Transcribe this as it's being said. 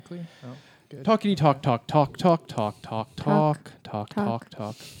quickly? Oh, good. Talkity talk.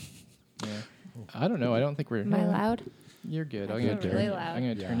 Yeah. I don't know. I don't think we're. Am I loud? You're good. I I'm feel gonna really turn. loud. I'm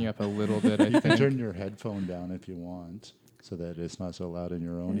gonna turn you up a little bit. You can turn your headphone down if you want, so that it's not so loud in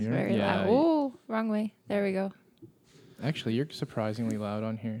your own It's ear. very Yeah. loud. Oh, wrong way. There we go. Actually, you're surprisingly loud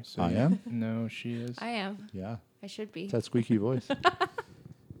on here. So I am? No, she is. I am. Yeah, I should be. it's that squeaky voice.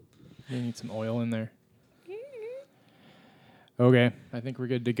 You need some oil in there. Okay, I think we're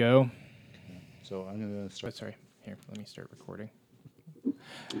good to go. So I'm gonna But start. sorry, here, let me start recording.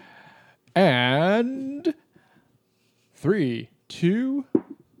 And 3, 2.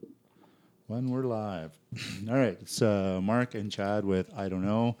 When we're live. All right, it's Mark and Chad with I Don't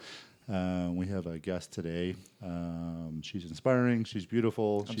Know. We have a guest today. She's inspiring. She's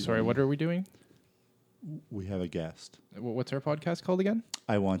beautiful. I'm sorry, what are we doing? We have a guest. What's our podcast called again?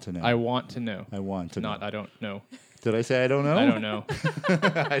 I want to know. I want to know. I want to Not, know. I don't know. Did I say I don't know? I don't know.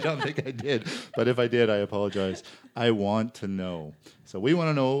 I don't think I did. But if I did, I apologize. I want to know. So we want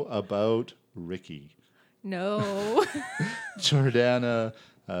to know about Ricky. No. Jordana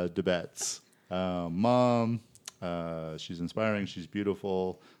DeBetz. Mom. She's inspiring. She's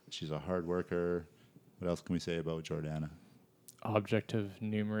beautiful. She's a hard worker. What else can we say about Jordana? Object of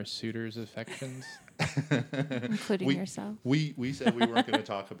numerous suitors' affections. Including We- yourself. We said we weren't going to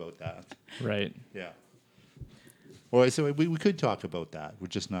talk about that. Right. Yeah. Well, so we could talk about that. We're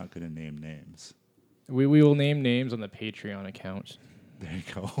just not going to name names. We will name names on the Patreon account. There you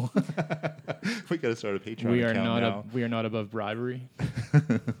go. We got to start a Patreon We are account not now. we are not above bribery.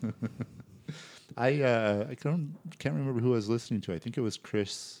 I can't remember who I was listening to. I think it was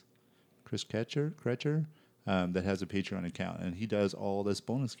Chris Kretcher, that has a Patreon account, and he does all this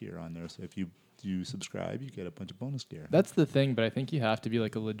bonus gear on there. So if you subscribe, you get a bunch of bonus gear. That's the thing, but I think you have to be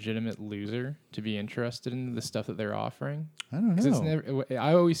like a legitimate loser to be interested in the stuff that they're offering. I don't 'Cause know. it's never,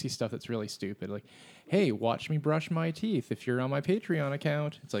 I always see stuff that's really stupid. Like, hey, watch me brush my teeth if you're on my Patreon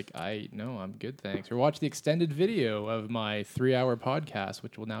account. It's like, no, I'm good, thanks. Or watch the extended video of my 3-hour podcast,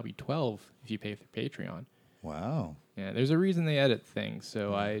 which will now be 12 if you pay for Patreon. Wow. Yeah, there's a reason they edit things.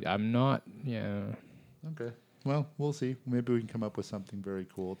 So I'm not, Okay. Well, we'll see. Maybe we can come up with something very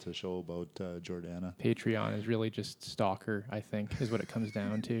cool to show about Jordana. Patreon is really just stalker, I think, is what it comes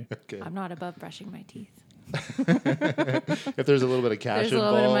down to. Okay. I'm not above brushing my teeth. If there's a little bit of cash There's a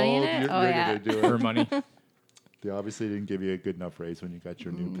little bit of involved, money in it? you're Oh, going yeah. to do For it. money. They obviously didn't give you a good enough raise when you got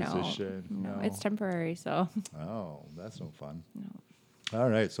your new position. No, it's temporary, so Oh, that's no fun. no. All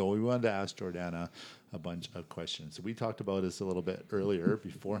right, so we wanted to ask Jordana a bunch of questions. So we talked about this a little bit earlier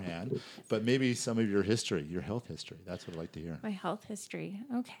beforehand, but maybe some of your history, your health history. That's what I'd like to hear. My health history.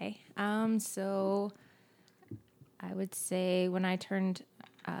 Okay. So I would say when I turned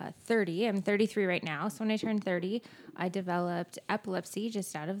 30, I'm 33 right now. So when I turned 30, I developed epilepsy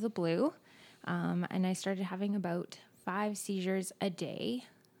just out of the blue. And I started having about 5 seizures a day.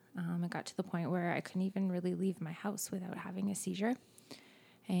 It got to the point where I couldn't even really leave my house without having a seizure.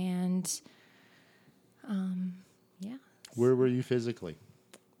 And yeah. Where were you physically?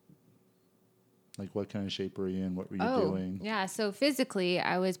 Like what kind of shape were you in? What were you doing? Yeah. So physically,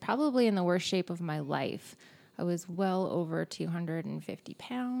 I was probably in the worst shape of my life. I was well over 250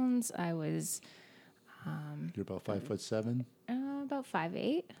 pounds. I was You're about 5'7", about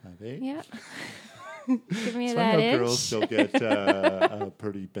 5'8". 5'8". Yeah. Give me It's that funny how inch. girls still get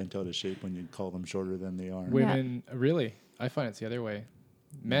pretty bent out of shape when you call them shorter than they are. Women, really, I find it's the other way.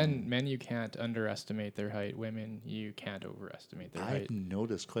 Men, you can't underestimate their height. Women, you can't overestimate their height. I've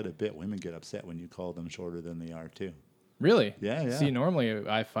noticed quite a bit. Women get upset when you call them shorter than they are too. Really? Yeah, yeah. See, normally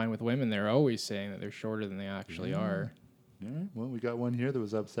I find with women, they're always saying that they're shorter than they actually are. Yeah. Well, we got one here that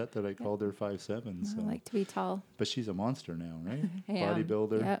was upset that I called her 5'7". So, I like to be tall. but she's a monster now, right? I am.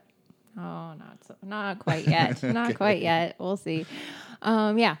 Bodybuilder. Yep. Oh, not quite yet. Not quite yet. We'll see.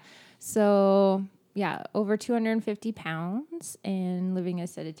 Yeah. So yeah, over 250 pounds and living a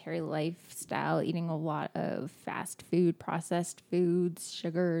sedentary lifestyle, eating a lot of fast food, processed foods,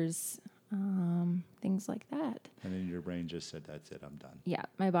 sugars, things like that. And then your brain just said, "That's it. I'm done." Yeah,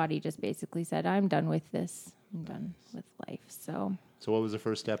 my body just basically said, I'm done with this. I'm done with life. So So, what was the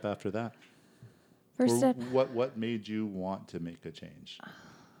first step after that? first Or step, What made you want to make a change?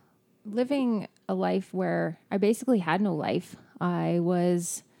 living a life where I basically had no life. I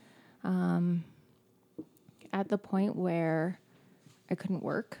was at the point where I couldn't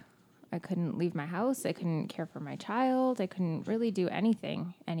work. I couldn't leave my house. I couldn't care for my child. I couldn't really do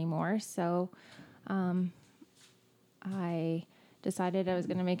anything anymore. So I decided I was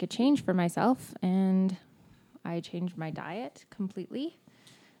going to make a change for myself, and I changed my diet completely.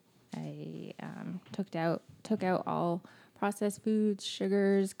 I took out all processed foods,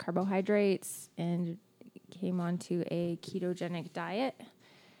 sugars, carbohydrates, and came onto a ketogenic diet.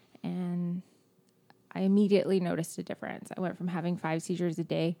 And I immediately noticed a difference. I went from having 5 seizures a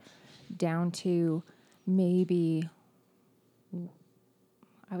day down to maybe,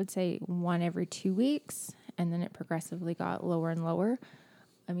 I would say, 1 every 2 weeks. And then it progressively got lower and lower.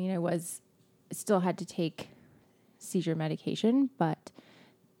 I mean, still had to take seizure medication, but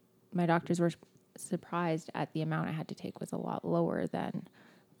my doctors were surprised at the amount I had to take was a lot lower than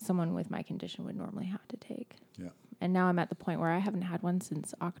someone with my condition would normally have to take. Yeah. And now I'm at the point where I haven't had one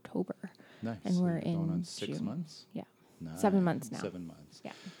since October. Nice. And So we're you're going in on 6 June. months? Yeah. Nice. 7 months now. 7 months.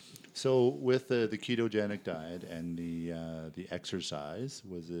 Yeah. So with the ketogenic diet and the exercise,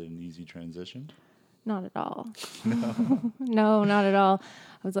 was it an easy transition? Not at all. No, not at all.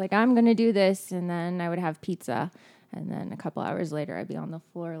 I was like, I'm going to do this. And then I would have pizza. And then a couple hours later, I'd be on the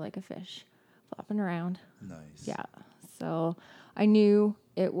floor like a fish, flopping around. Nice. Yeah. So I knew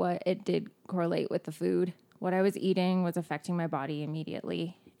it did correlate with the food. What I was eating was affecting my body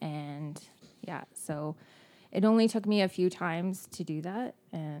immediately. And yeah, so it only took me a few times to do that.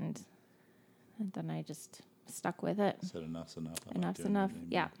 And then I just stuck with it. Said enough's enough. I'm not Enough's doing enough. it anymore.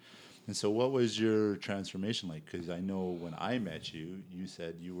 Yeah. And so what was your transformation like? Because I know when I met you, you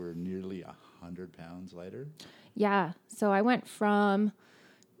said you were nearly 100 pounds lighter. Yeah. So I went from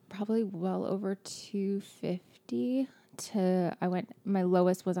probably well over 250 to my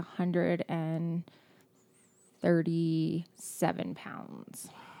lowest was 137 pounds.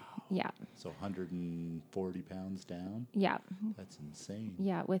 Yeah. So 140 pounds down. Yeah. That's insane.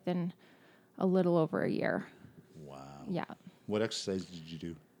 Yeah. Within a little over a year. Wow. Yeah. What exercise did you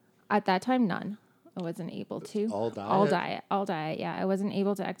do? At that time, none. I wasn't able to. All diet? All diet. Yeah. I wasn't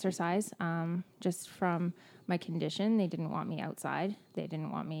able to exercise. Just from my condition, they didn't want me outside. They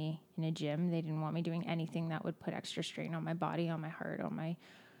didn't want me in a gym. They didn't want me doing anything that would put extra strain on my body, on my heart, on my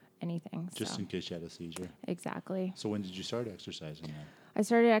anything. Just so. in case you had a seizure. Exactly. So when did you start exercising then? I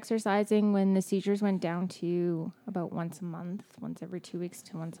started exercising when the seizures went down to about once a month, once every 2 weeks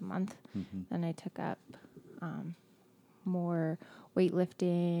to once a month. Mm-hmm. Then I took up more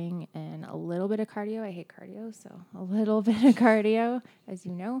weightlifting and a little bit of cardio. I hate cardio, so a little bit of cardio, as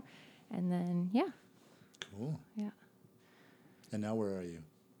you know. And then, yeah. Cool. Yeah. And now where are you?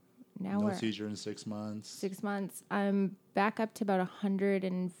 Now no we're seizure in 6 months. 6 months. I'm back up to about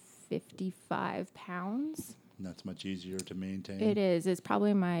 155 pounds. And that's much easier to maintain. It is. It's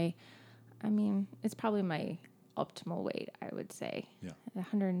probably my optimal weight, I would say. Yeah.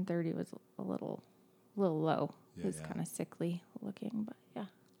 130 was a little low. Yeah, It was yeah. kind of sickly looking, but yeah.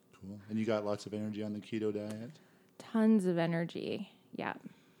 Cool. And you got lots of energy on the keto diet? Tons of energy. Yeah.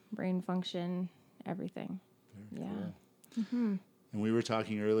 Brain function, everything. Very Yeah. cool. Mm-hmm. And we were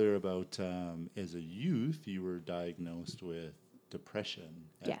talking earlier about as a youth, you were diagnosed with depression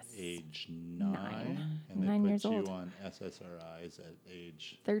at Yes. age 9. And they 9 put years you old. on SSRIs at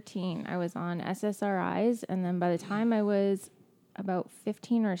age 13. I was on SSRIs, and then by the time I was about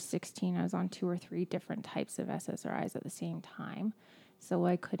 15 or 16, I was on 2 or 3 different types of SSRIs at the same time. So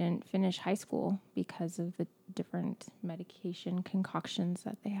I couldn't finish high school because of the different medication concoctions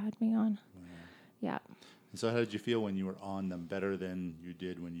that they had me on. Yeah. And so how did you feel when you were on them? Better than you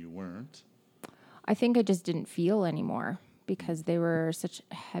did when you weren't? I think I just didn't feel anymore because they were such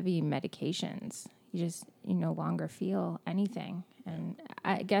heavy medications. You no longer feel anything. And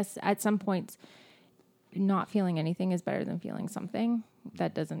I guess at some points, not feeling anything is better than feeling something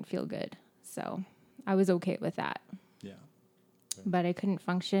that doesn't feel good. So I was okay with that. Yeah. But I couldn't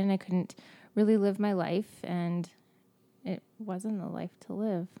function. I couldn't really live my life. And it wasn't a life to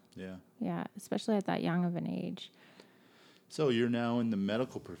live. Yeah. Yeah, especially at that young of an age. So you're now in the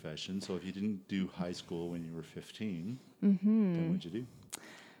medical profession. So if you didn't do high school when you were 15, Mm-hmm. then what'd you do?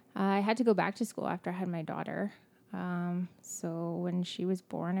 I had to go back to school after I had my daughter. So when she was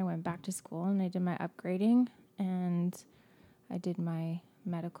born, I went back to school and I did my upgrading and I did my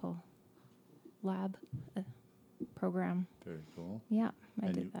medical lab program. Very cool. Yeah, I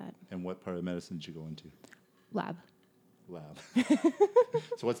And did that. And what part of medicine did you go into? Lab. Lab.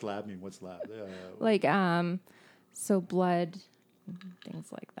 So what's lab mean? What's lab? Like, so blood,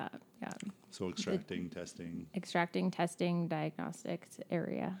 things like that. Yeah. So extracting, testing. Extracting, testing, diagnostics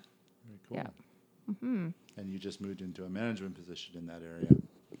area. Very cool. Yeah. Mm-hmm. And you just moved into a management position in that area.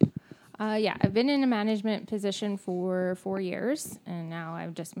 Yeah, I've been in a management position for 4 years, and now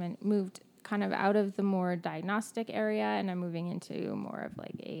I've just moved kind of out of the more diagnostic area, and I'm moving into more of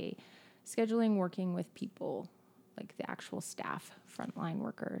like a scheduling, working with people, like the actual staff, frontline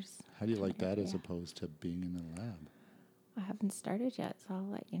workers. How do you like that as Yeah. opposed to being in the lab? I haven't started yet, so I'll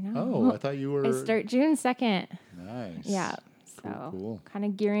let you know. Oh, I thought you were I start June 2nd. nice. Yeah. Cool, So cool. kind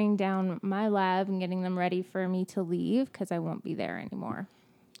of gearing down my lab and getting them ready for me to leave because I won't be there anymore.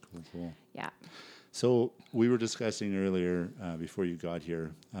 Cool. Yeah. So we were discussing earlier before you got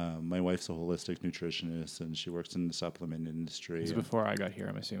here. My wife's a holistic nutritionist, and she works in the supplement industry. It's before I got here,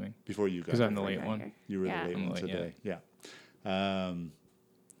 I'm assuming. Before you got Because I'm the here. late Right one. here. You were Yeah. the late I'm one late, today. Yeah.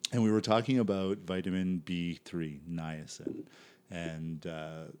 And we were talking about vitamin B3, niacin. And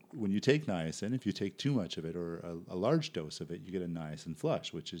when you take niacin, if you take too much of it or a large dose of it, you get a niacin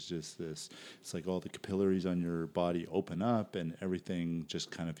flush, which is just this, it's like all the capillaries on your body open up and everything just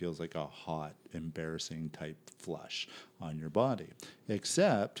kind of feels like a hot, embarrassing type flush on your body.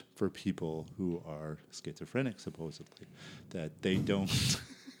 Except for people who are schizophrenic, supposedly, that they don't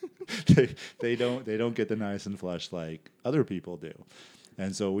they don't get the niacin flush like other people do.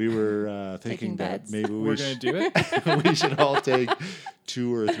 And so we were thinking Taking that bets. maybe We're going to do it? we should all take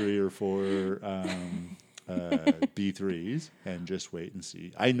 2 or 3 or 4 B3s and just wait and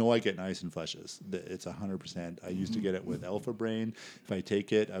see. I know I get niacin flushes. It's 100%. I used to get it with Alpha Brain. If I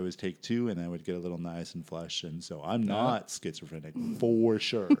take it, I would take 2 and I would get a little niacin flush. And so I'm not schizophrenic for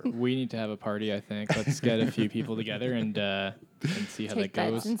sure. We need to have a party, I think. Let's get a few people together and see how Take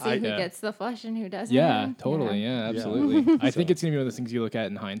that bets goes. and see who gets the flush and who doesn't. Yeah, totally. Yeah, Yeah. absolutely. I think So- it's going to be one of those things you look at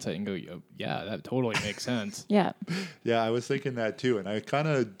in hindsight and go, yeah, that totally makes sense. Yeah. Yeah, I was thinking that too. And I kind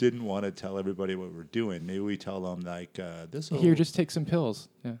of didn't want to tell everybody what we're doing. Maybe we tell them like this. Here, just take some pills.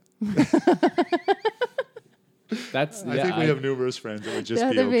 Yeah. That's. I yeah, think we have numerous friends that would just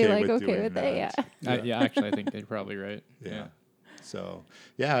Yeah, be they'd be okay like, with okay doing with that. that, yeah. yeah, actually, I think they're probably right. Yeah. So,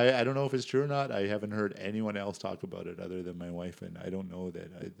 yeah, I don't know if it's true or not. I haven't heard anyone else talk about it other than my wife, and I don't know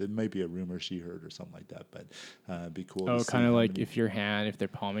that. There might be a rumor she heard or something like that, but it'd be cool. Oh, to see kind of how like many- if their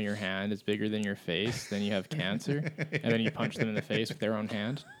palm of your hand is bigger than your face, then you have cancer, and then you punch them in the face with their own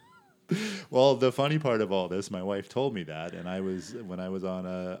hand. Well, the funny part of all this, my wife told me that, and when I was on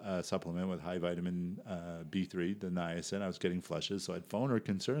a supplement with high vitamin B3, the niacin, I was getting flushes, so I'd phone her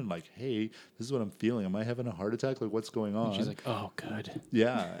concerned, like, "Hey, this is what I'm feeling. Am I having a heart attack? Like, what's going on?" And she's like, "Oh, good."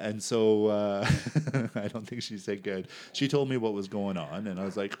 Yeah, and so I don't think she said good. She told me what was going on, and I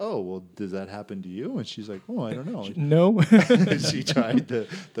was like, "Oh, well, does that happen to you?" And she's like, "Oh, I don't know." No. She tried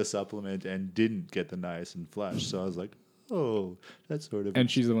the supplement and didn't get the niacin flush, so I was like, "Oh, that's sort of." And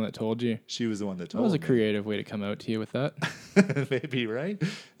she's the one that told you. she was the one that That told was a me. creative way to come out to you with that. Maybe, right?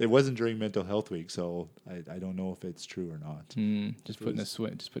 It wasn't during Mental Health Week, so I don't know if it's true or not. Just putting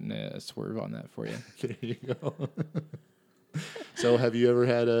a swerve on that for you. There you go. So have you ever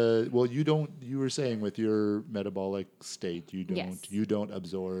had you were saying with your metabolic state, Yes. you don't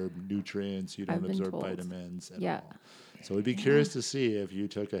absorb nutrients, you I've don't been absorb told. vitamins at Yeah. all. So we'd be curious to see if you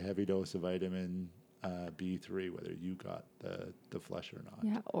took a heavy dose of vitamin B3, whether you got the flush or not.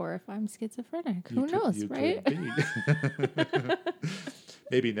 Yeah. Or if I'm schizophrenic. You Who could- knows, you right? could be.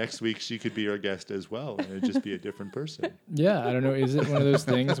 Maybe next week she could be our guest as well, and it'd just be a different person. Yeah, I don't know. Is it one of those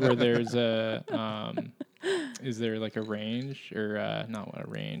things where there's is there like a range or not a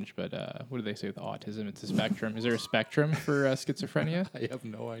range, but what do they say with autism? It's a spectrum. Is there a spectrum for schizophrenia? I have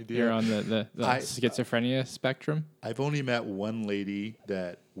no idea. You're on the I- schizophrenia spectrum. I've only met one lady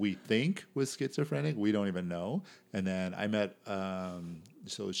that we think was schizophrenic. We don't even know. And then I met,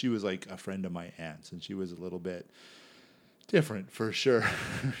 so she was like a friend of my aunt's, and she was a little bit different for sure.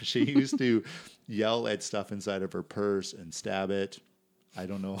 She used to yell at stuff inside of her purse and stab it. I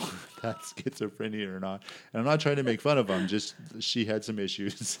don't know if that's schizophrenia or not. And I'm not trying to make fun of them. Just she had some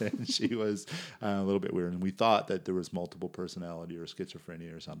issues and she was a little bit weird. And we thought that there was multiple personality or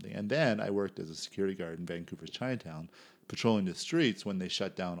schizophrenia or something. And then I worked as a security guard in Vancouver's Chinatown, patrolling the streets when they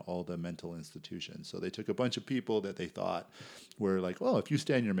shut down all the mental institutions. So they took a bunch of people that they thought were like, well, if you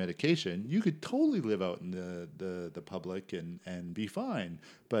stay on your medication, you could totally live out in the public and be fine.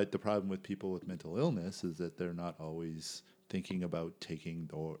 But the problem with people with mental illness is that they're not always thinking about taking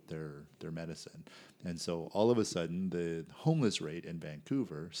their medicine. And so all of a sudden, the homeless rate in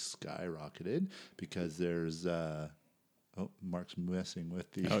Vancouver skyrocketed because there's... Mark's messing with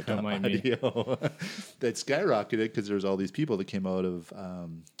the Don't mind me. audio. That skyrocketed because there's all these people that came out of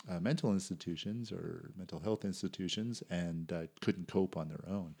mental institutions or mental health institutions and couldn't cope on their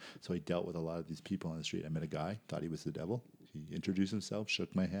own. So he dealt with a lot of these people on the street. I met a guy, thought he was the devil. He introduced himself,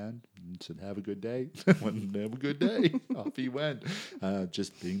 shook my hand, and said, "Have a good day." Went, "Have a good day." Off he went,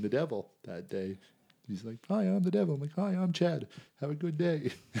 just being the devil that day. He's like, "Hi, I'm the devil." I'm like, "Hi, I'm Chad. Have a good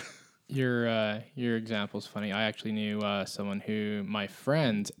day." Your example's funny. I actually knew someone who my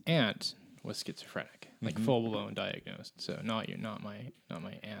friend's aunt was schizophrenic, like full blown diagnosed. So not my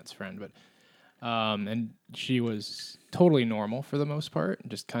aunt's friend, but And she was totally normal for the most part,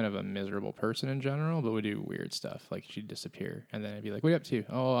 just kind of a miserable person in general, but would do weird stuff. Like she'd disappear. And then I'd be like, what are you up to?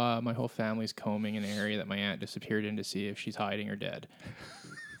 Oh, my whole family's combing an area that my aunt disappeared in to see if she's hiding or dead.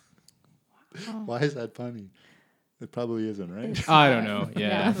 Why is that funny? It probably isn't, right? I don't know.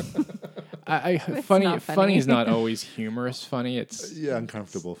 Yeah. Funny is not always humorous funny. It's Yeah,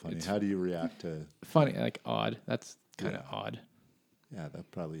 uncomfortable funny. How do you react to? funny, like odd. That's kind of odd. Yeah, that's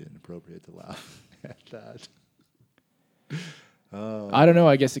probably inappropriate to laugh at that. I don't know.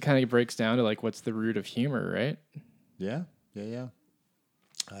 I guess it kind of breaks down to like, what's the root of humor, right? Yeah.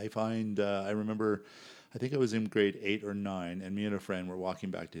 I find I remember, I think I was in grade 8 or 9, and me and a friend were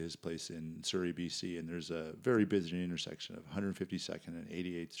walking back to his place in Surrey, BC, and there's a very busy intersection of 152nd and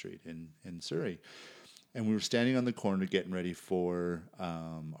 88th Street in Surrey. And we were standing on the corner getting ready for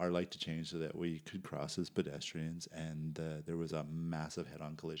our light to change so that we could cross as pedestrians, and there was a massive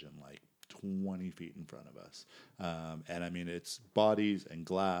head-on collision, like 20 feet in front of us. And I mean, it's bodies and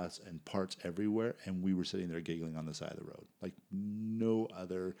glass and parts everywhere, and we were sitting there giggling on the side of the road. Like no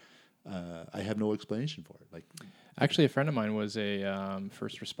other... I have no explanation for it. Like, Actually, a friend of mine was a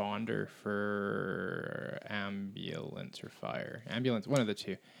first responder for ambulance or fire. Ambulance, one of the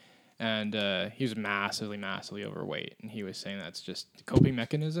two. And he was massively overweight. And he was saying that's just coping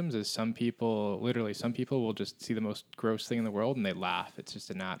mechanisms is some people will just see the most gross thing in the world and they laugh. It's just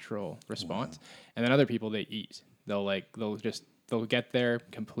a natural response. Wow. And then other people, they eat. They'll get their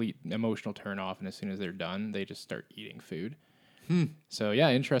complete emotional turn off. And as soon as they're done, they just start eating food. So yeah,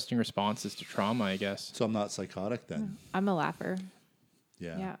 interesting responses to trauma, I guess. so I'm not psychotic then. I'm a laugher.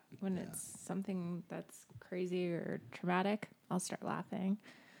 Yeah. Yeah. When it's something that's crazy or traumatic, I'll start laughing.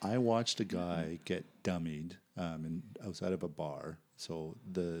 I watched a guy get dummied outside of a bar. So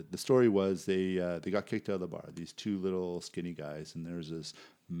the story was they got kicked out of the bar. These two little skinny guys, and there's this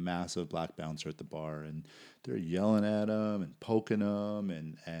massive black bouncer at the bar, and they're yelling at him and poking him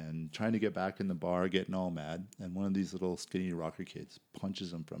and trying to get back in the bar, getting all mad. And one of these little skinny rocker kids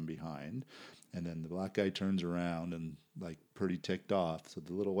punches him from behind, and then the black guy turns around and like pretty ticked off. So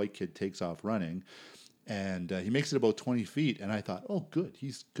the little white kid takes off running. And he makes it about 20 feet, and I thought, oh, good,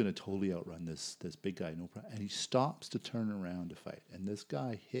 he's going to totally outrun this big guy, no problem. And he stops to turn around to fight, and this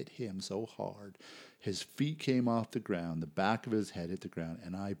guy hit him so hard, his feet came off the ground, the back of his head hit the ground,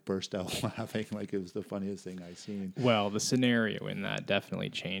 and I burst out laughing like it was the funniest thing I've seen. Well, the scenario in that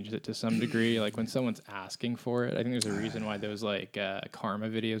definitely changed it to some degree. Like when someone's asking for it, I think there's a reason why those like karma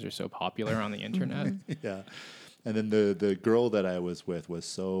videos are so popular on the internet. Yeah. And then the girl that I was with was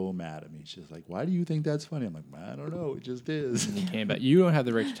so mad at me. She's like, why do you think that's funny? I'm like, I don't know. It just is. And you came back. You don't have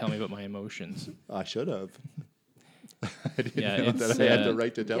the right to tell me about my emotions. I should have. I didn't know that I had the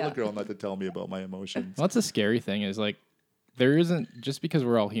right to tell a girl not to tell me about my emotions. Well, that's the scary thing is like, there isn't, just because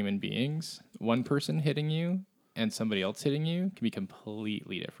we're all human beings, one person hitting you and somebody else hitting you can be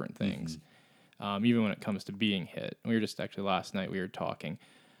completely different things. Even when it comes to being hit. We were just actually last night, we were talking.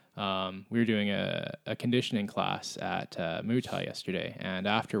 We were doing a conditioning class at Muay Thai yesterday, and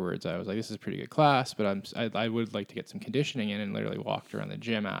afterwards I was like, this is a pretty good class, but I would like to get some conditioning in, and literally walked around the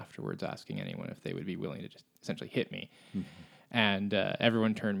gym afterwards asking anyone if they would be willing to just essentially hit me. And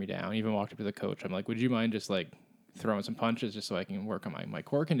everyone turned me down, even walked up to the coach. I'm like, would you mind just like throwing some punches just so I can work on my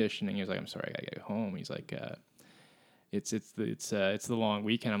core conditioning? He was like, I'm sorry, I gotta get home. He's like, it's the long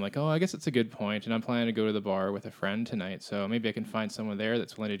weekend. I'm like, oh, I guess it's a good point. And I'm planning to go to the bar with a friend tonight, so maybe I can find someone there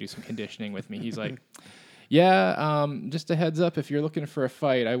that's willing to do some conditioning with me. He's like, yeah, just a heads up, if you're looking for a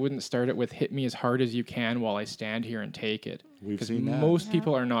fight, I wouldn't start it with hit me as hard as you can while I stand here and take it. We've seen that. Most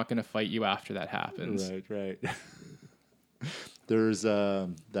people are not going to fight you after that happens. Right. There's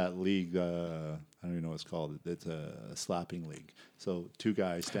that league, I don't even know what it's called. It's a slapping league. So two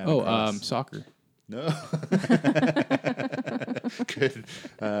guys stand across. Soccer. No. Good.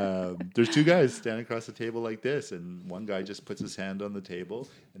 There's two guys standing across the table like this, and one guy just puts his hand on the table,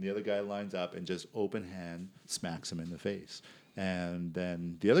 and the other guy lines up and just open hand smacks him in the face. And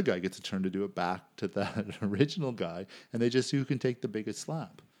then the other guy gets a turn to do it back to that original guy, and they just see who can take the biggest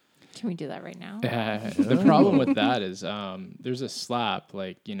slap. Can we do that right now? The problem with that is there's a slap,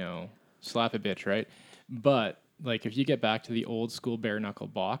 like, slap a bitch, right? But like if you get back to the old school bare knuckle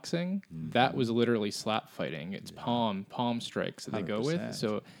boxing, that was literally slap fighting. It's palm strikes that they go with.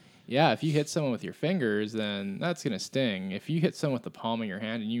 So yeah, if you hit someone with your fingers, then that's gonna sting. If you hit someone with the palm of your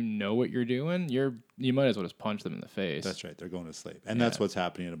hand and you know what you're doing, you might as well just punch them in the face. That's right. They're going to sleep. And that's what's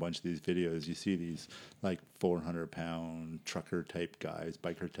happening in a bunch of these videos. You see these like 400-pound trucker type guys,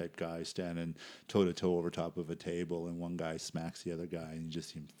 biker type guys standing toe to toe over top of a table, and one guy smacks the other guy, and you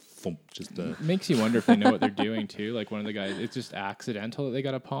just see him thump, just a. Makes you wonder if they know what they're doing too. Like one of the guys, it's just accidental that they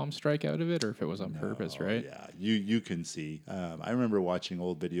got a palm strike out of it, or if it was on purpose, right? Yeah, you can see. I remember watching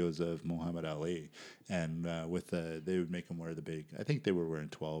old videos of Muhammad Ali, and they would make him wear the big. I think they were wearing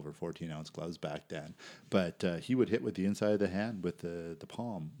 12 or 14-ounce gloves back then, but he would hit with the inside of the hand with the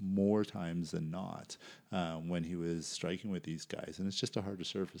palm more times than not when he was striking with these guys, and it's just a harder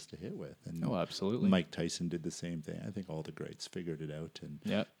surface to hit with. And Oh, absolutely. Mike Tyson did the same thing. I think all the greats figured it out and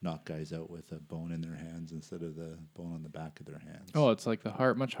Yep. knocked guys out with a bone in their hands instead of the bone on the back of their hands. Oh, it's like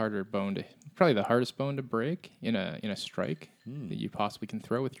much harder bone to, probably the hardest bone to break in a strike that you possibly can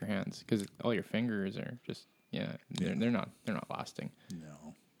throw with your hands, because all your fingers are just they're not lasting.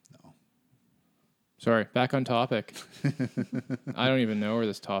 No. Sorry, back on topic. I don't even know where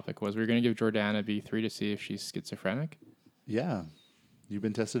this topic was. We were going to give Jordana B3 to see if she's schizophrenic. Yeah. You've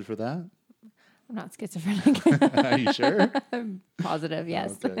been tested for that? I'm not schizophrenic. Are you sure? I'm positive,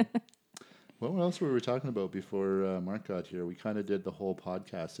 yes. Okay. What else were we talking about before Mark got here? We kind of did the whole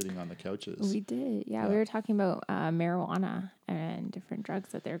podcast sitting on the couches. We did. Yeah, we were talking about marijuana and different drugs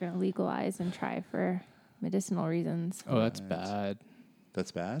that they're going to legalize and try for medicinal reasons. Oh, that's bad.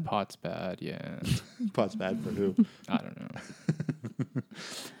 That's bad? Pot's bad, yeah. Pot's bad for who? I don't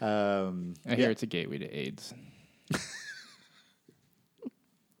know. I hear it's a gateway to AIDS.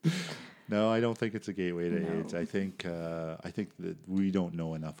 No, I don't think it's a gateway to AIDS. I think that we don't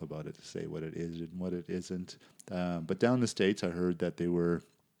know enough about it to say what it is and what it isn't. But down in the States, I heard that they were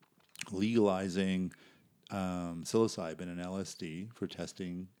legalizing psilocybin and LSD for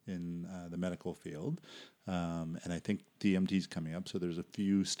testing in the medical field. And I think DMT's coming up, so there's a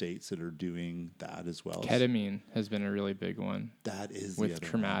few states that are doing that as well. Ketamine has been a really big one. That is with the other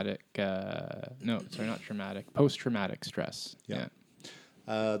traumatic. Not traumatic. Post-traumatic stress. Yeah.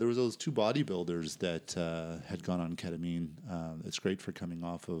 There was those two bodybuilders that had gone on ketamine. It's great for coming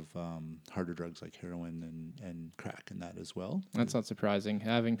off of harder drugs like heroin and crack and that as well. That's not surprising.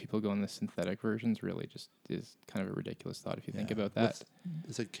 Having people go on the synthetic versions really just is kind of a ridiculous thought if you think about that.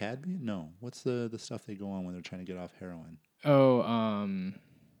 Is it cadmium? No. What's the stuff they go on when they're trying to get off heroin? Oh,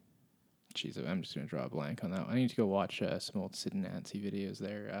 geez, I'm just going to draw a blank on that one. I need to go watch some old Sid and Nancy videos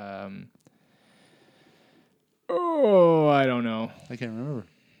there. I don't know. I can't remember.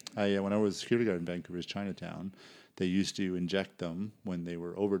 When I was security guard in Vancouver's Chinatown, they used to inject them when they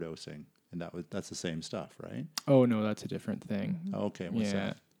were overdosing, and that's the same stuff, right? Oh no, that's a different thing. Okay, what's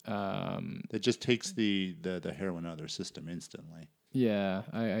that? It just takes the heroin out of their system instantly. Yeah,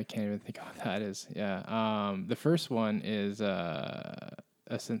 I can't even think of what that is. Yeah, the first one is a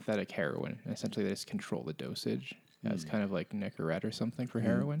synthetic heroin. Essentially, they just control the dosage. Yeah, it's kind of like Nicorette or something for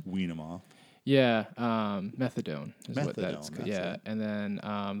heroin. Wean them off. Yeah, methadone is what Methadone, that's yeah. And then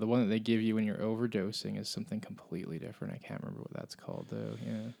the one that they give you when you're overdosing is something completely different. I can't remember what that's called though.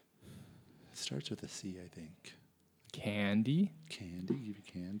 Yeah, it starts with a C, I think. Candy. Candy? Give you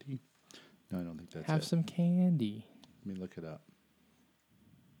candy? No, I don't think that's Have it. some candy. Let me look it up.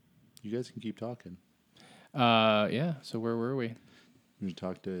 You guys can keep talking. Yeah. So where were we? We're going to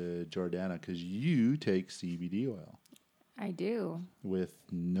talk to Jordana because you take CBD oil. I do. With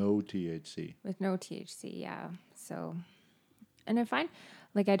no THC. With no THC, yeah. So, and I find,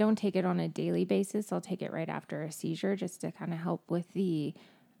 like, I don't take it on a daily basis. I'll take it right after a seizure just to kind of help with the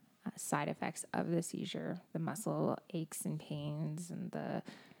side effects of the seizure, the muscle aches and pains, and the.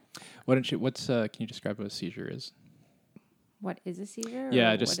 Can you describe what a seizure is? What is a seizure?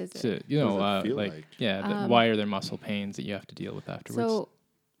 Yeah, or just what is to, it? you know, What does it feel like? yeah. Why are there muscle pains that you have to deal with afterwards? So,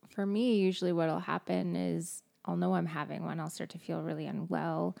 for me, usually what'll happen is I'll know I'm having one. I'll start to feel really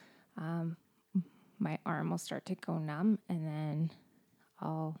unwell. My arm will start to go numb, and then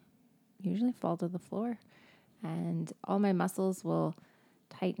I'll usually fall to the floor, and all my muscles will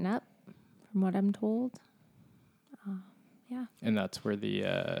tighten up, from what I'm told. Yeah. And that's where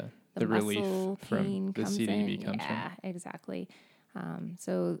the muscle relief from pain the comes CBD in. comes Yeah, exactly.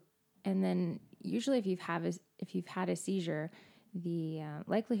 So, and then usually if you've had a seizure, the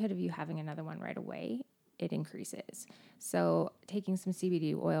likelihood of you having another one right away, it increases. So taking some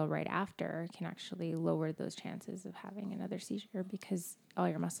CBD oil right after can actually lower those chances of having another seizure because all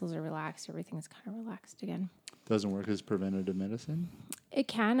your muscles are relaxed, everything's kind of relaxed again. Doesn't work as preventative medicine? It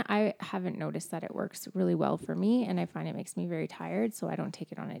can. I haven't noticed that it works really well for me, and I find it makes me very tired, so I don't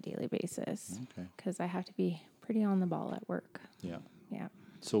take it on a daily basis. Okay. Because I have to be pretty on the ball at work. Yeah. Yeah.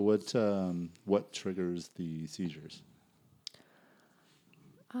 So what triggers the seizures?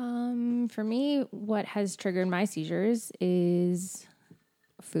 For me, what has triggered my seizures is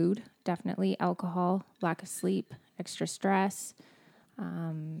food, definitely. Alcohol, lack of sleep, extra stress.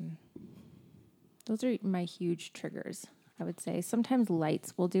 Those are my huge triggers, I would say. Sometimes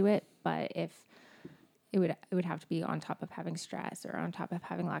lights will do it, but if it would have to be on top of having stress or on top of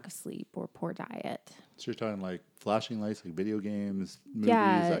having lack of sleep or poor diet. So you're talking like flashing lights, like video games, movies,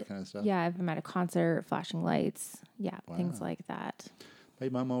 Yeah, that kind of stuff? yeah, if I'm at a concert, flashing lights, yeah, things Wow. like that. My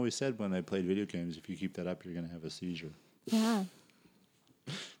mom always said when I played video games, if you keep that up, you're going to have a seizure. Yeah,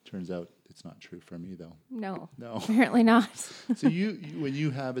 Turns out it's not true for me, though. no, No. apparently not. So you when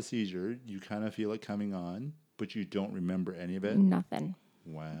you have a seizure, you kind of feel it coming on, but you don't remember any of it? Nothing.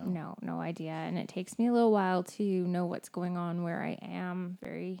 Wow. No idea. And it takes me a little while to know what's going on, where I am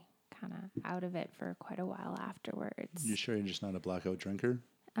very kind of out of it for quite a while afterwards. You sure you're just not a blackout drinker?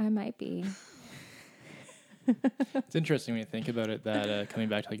 I might be. It's interesting when you think about it that coming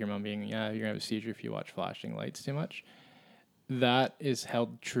back to like your mom being, yeah, you're gonna have a seizure if you watch flashing lights too much. That is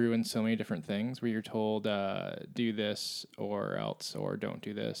held true in so many different things where you're told do this or else, or don't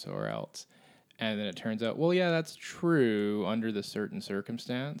do this or else. And then it turns out, well, yeah, that's true under the certain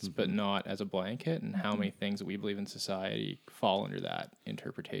circumstance, but not as a blanket. And how many things that we believe in society fall under that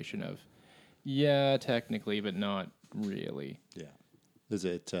interpretation of, yeah, technically, but not really. Yeah. Is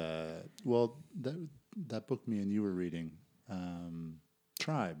it, well, that book me and you were reading,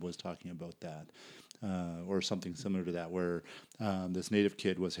 Tribe, was talking about that, or something similar to that, where this native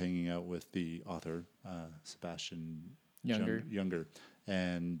kid was hanging out with the author, Sebastian Younger.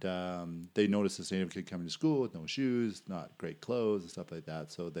 And they noticed this native kid coming to school with no shoes, not great clothes, and stuff like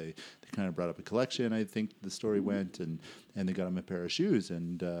that. So they kind of brought up a collection, I think the story went, and they got him a pair of shoes.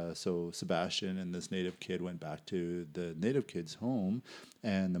 And so Sebastian and this native kid went back to the native kid's home,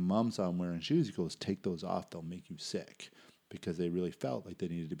 and the mom saw him wearing shoes. He goes, "Take those off, they'll make you sick." Because they really felt like they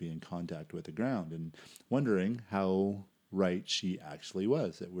needed to be in contact with the ground, and wondering how right she actually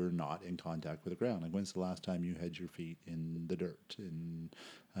was, that we're not in contact with the ground. Like, when's the last time you had your feet in the dirt, in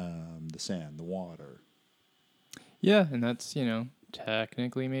the sand, the water? Yeah, and that's,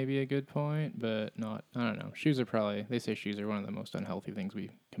 technically maybe a good point, but not, I don't know. They say shoes are one of the most unhealthy things we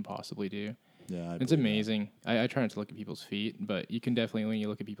can possibly do. Yeah, It's amazing. I try not to look at people's feet, but you can definitely, when you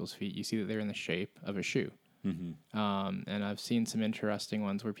look at people's feet, you see that they're in the shape of a shoe. Mm-hmm. And I've seen some interesting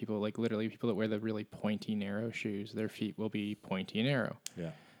ones where people, like literally people that wear the really pointy, narrow shoes, their feet will be pointy and narrow.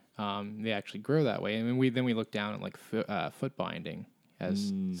 Yeah. They actually grow that way. And we look down at like foot binding as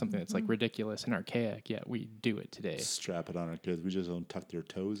something that's like ridiculous and archaic, yet we do it today. Strap it on our kids. We just don't tuck their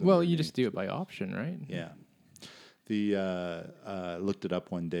toes. Well, you underneath. just do it by option, right? Yeah. Looked it up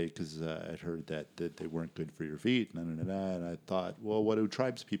one day because I'd heard that they weren't good for your feet, and I thought, well, what do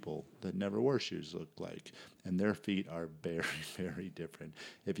tribes people that never wore shoes look like? And their feet are very, very different.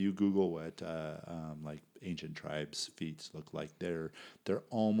 If you Google what like ancient tribes' feet look like, they're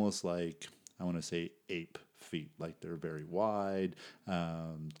almost like, I want to say, ape feet. Like, they're very wide,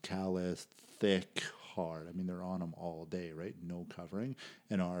 calloused, thick, hard. I mean, they're on them all day, right? No covering.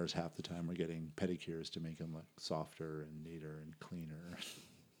 And ours, half the time, we're getting pedicures to make them look softer and neater and cleaner.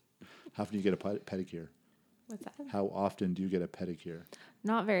 How often do you get a pedicure? What's that? How often do you get a pedicure?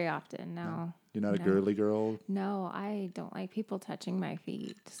 Not very often, no. You're not a girly girl? No, I don't like people touching my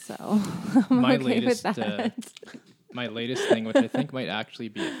feet, so My I'm okay latest with that. my latest thing, which I think might actually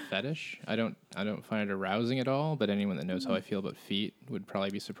be a fetish. I don't find it arousing at all, but anyone that knows how I feel about feet would probably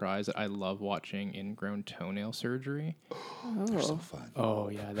be surprised that I love watching ingrown toenail surgery. They're so fun. Oh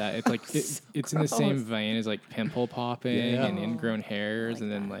yeah, that it's like it's in the same vein as like pimple popping Yeah. and ingrown hairs, like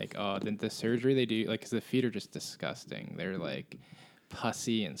and then that. then the surgery they do, like, 'cause the feet are just disgusting. They're like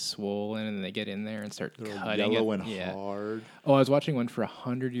pussy and swollen, and then they get in there and start They're cutting yellow it. and Yeah. hard. Oh, I was watching one for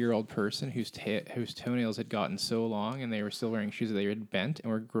 100-year-old person whose toenails had gotten so long, and they were still wearing shoes that they had bent,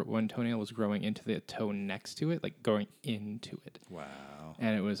 and one toenail was growing into the toe next to it, like going into it. Wow.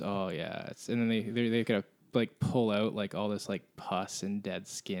 And it was, and then they gotta like pull out like all this like pus and dead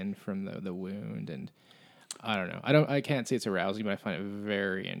skin from the wound, and I don't know. I can't say it's arousing, but I find it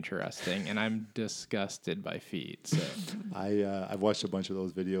very interesting, and I'm disgusted by feet. So I've watched a bunch of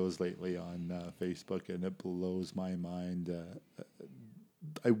those videos lately on Facebook, and it blows my mind.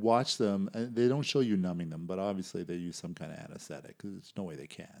 I watch them, and they don't show you numbing them, but obviously they use some kind of anesthetic, because there's no way they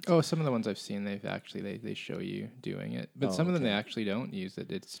can't. oh, some of the ones I've seen, they show you doing it, but Oh, some of them okay. they actually don't use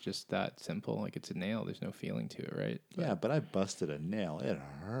it. It's just that simple. Like, it's a nail. There's no feeling to it, right? Yeah, but I busted a nail. It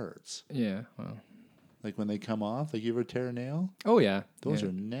hurts. Yeah. Well. Like when they come off, like you ever tear a nail? Oh yeah. Those yeah.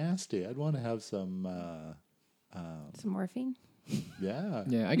 are nasty. I'd want to have some, Some morphine? yeah.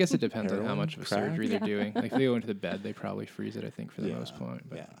 Yeah, I guess it depends on how Heroin, much of a crack? surgery they're doing. Like, if they go into the bed, they probably freeze it, I think, for the Yeah, most part.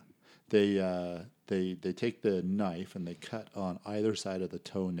 But yeah. they take the knife and they cut on either side of the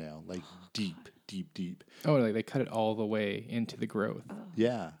toenail, like deep. Oh, like they cut it all the way into the growth.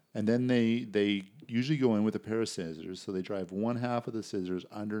 Yeah, and then they usually go in with a pair of scissors. So they drive one half of the scissors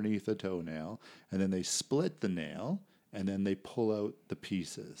underneath the toenail, and then they split the nail, and then they pull out the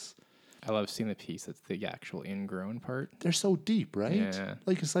pieces. I love seeing the piece that's the actual ingrown part. They're so deep, right? Yeah.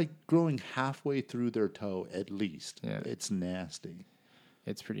 Like it's like growing halfway through their toe at least. Yeah. It's nasty.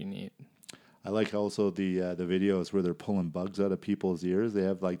 It's pretty neat. I like also the videos where they're pulling bugs out of people's ears. They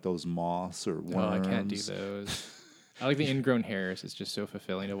have like those moths or worms. Oh, I can't do those. I like the ingrown hairs. It's just so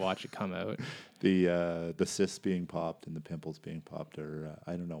fulfilling to watch it come out. The cysts being popped and the pimples being popped are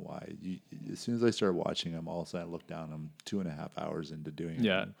I don't know why. As soon as I start watching them, all of a sudden I look down. I'm 2.5 hours into doing it.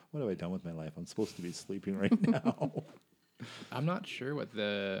 Yeah. What have I done with my life? I'm supposed to be sleeping right now. I'm not sure what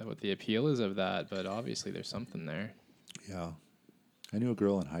the appeal is of that, but obviously there's something there. Yeah. I knew a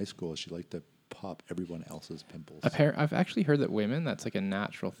girl in high school. She liked to pop everyone else's pimples. I've actually heard that women, that's like a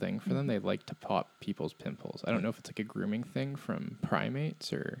natural thing for them. They like to pop people's pimples. I don't know if it's like a grooming thing from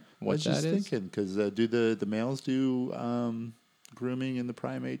primates or what that is. I was just thinking, because do the males do grooming in the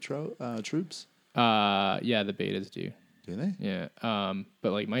primate troops? Yeah, the betas do. Do they? Yeah.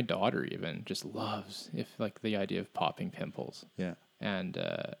 But like my daughter even just loves the idea of popping pimples. Yeah. And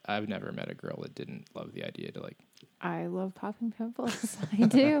I've never met a girl that didn't love the idea to like. I love popping pimples. I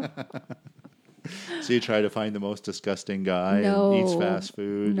do. So you try to find the most disgusting guy No. and eats fast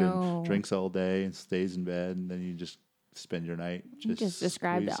food No. and drinks all day and stays in bed, and then you just spend your night You just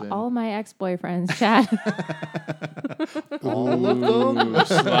described squeezing. all my ex-boyfriends, Chad. All of them. Ooh,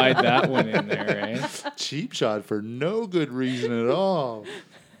 slide that one in there, right? Cheap shot for no good reason at all.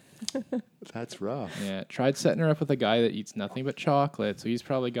 That's rough. Yeah. Tried setting her up with a guy that eats nothing but chocolate, so he's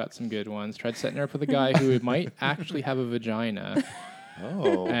probably got some good ones. Tried setting her up with a guy who might actually have a vagina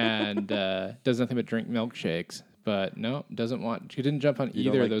Oh. and does nothing but drink milkshakes. But no, doesn't want. She didn't jump on You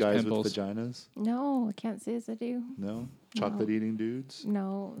don't either like of those guys pimples. with vaginas? No, I can't say as I do. No? Chocolate eating dudes?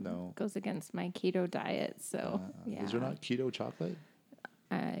 No, No. goes against my keto diet. So yeah, Is there not keto chocolate?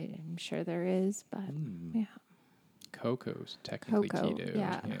 I'm sure there is, but yeah, Cocoa's technically cocoa, keto.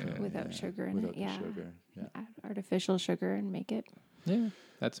 yeah, Yeah. without sugar in Without it, the yeah, sugar. Yeah. add artificial sugar and make it, Yeah.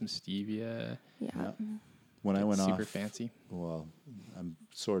 That's some stevia. yeah. When I went Super off, fancy. well, I'm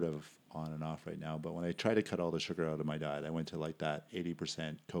sort of on and off right now, but when I try to cut all the sugar out of my diet, I went to like that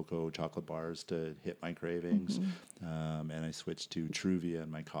 80% cocoa chocolate bars to hit my cravings. And I switched to Truvia in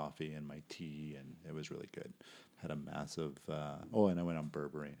my coffee and my tea, and it was really good. Had a massive, and I went on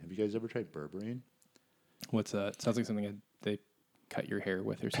berberine. Have you guys ever tried berberine? What's that? Sounds like something they cut your hair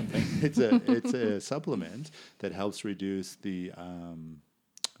with or something. It's a supplement that helps reduce the, I'm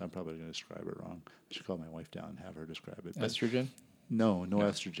probably going to describe it wrong. I should call my wife down and have her describe it. But Estrogen? No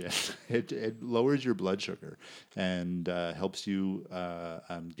estrogen. It lowers your blood sugar and helps you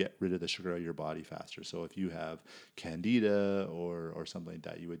get rid of the sugar out of your body faster. So if you have candida or something like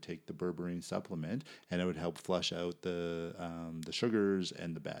that, you would take the berberine supplement, and it would help flush out the sugars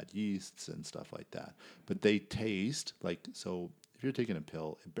and the bad yeasts and stuff like that. But they taste like, so if you're taking a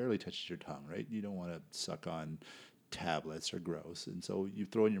pill, it barely touches your tongue, right? You don't want to suck on tablets or gross, and so you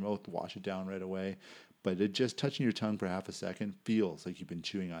throw it in your mouth, wash it down right away. But it just touching your tongue for half a second feels like you've been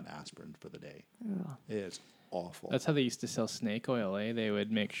chewing on aspirin for the day. It is awful. That's how they used to sell snake oil, eh? They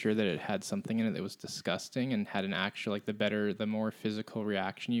would make sure that it had something in it that was disgusting and had an actual, like the more physical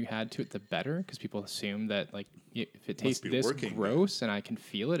reaction you had to it, the better. Because people assume that, like, if it tastes be this working. gross and I can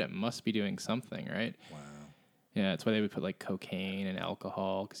feel it, it must be doing something, right? Wow. Yeah, that's why they would put like cocaine and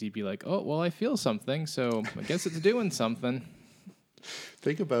alcohol. Because you'd be like, oh, well, I feel something, so I guess it's doing something.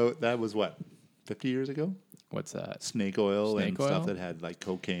 Think about that was what? 50 years ago? What's that? Snake oil Snake and oil? stuff that had like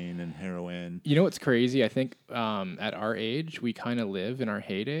cocaine and heroin. You know what's crazy? I think at our age, we kind of live in our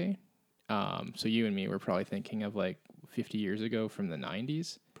heyday. So you and me were probably thinking of like 50 years ago from the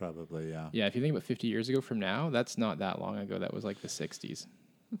 90s. Probably, yeah. Yeah, if you think about 50 years ago from now, that's not that long ago. That was like the 60s.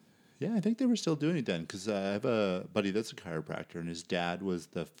 Yeah, I think they were still doing it then because I have a buddy that's a chiropractor, and his dad was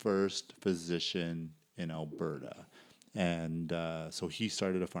the first physician in Alberta. And so he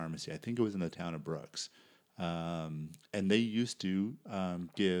started a pharmacy. I think it was in the town of Brooks. And they used to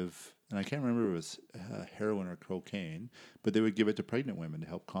give, and I can't remember if it was heroin or cocaine, but they would give it to pregnant women to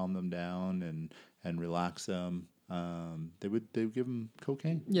help calm them down and relax them. They would give them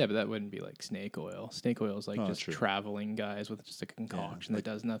cocaine. Yeah, but that wouldn't be like snake oil. Snake oil is like just true. traveling guys with just a concoction that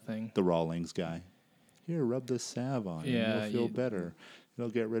does nothing. The Rawlings guy. Here, rub this salve on. Yeah, and you'll feel better. It'll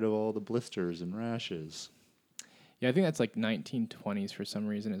get rid of all the blisters and rashes. Yeah, I think that's like 1920s for some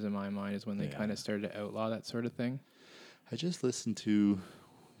reason is in my mind is when they Yeah. kind of started to outlaw that sort of thing. I just listened to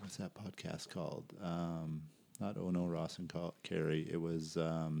what's that podcast called? Not Ono, Ross and Carrie. It was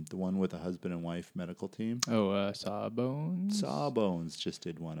the one with the husband and wife medical team. Oh, Sawbones. Sawbones just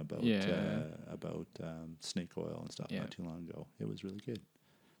did one about Yeah. snake oil and stuff Yeah. not too long ago. It was really good.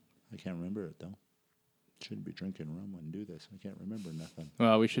 I can't remember it though. Shouldn't be drinking rum when do this. I can't remember nothing.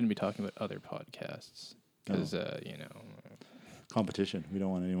 Well, we shouldn't be talking about other podcasts because Competition. We don't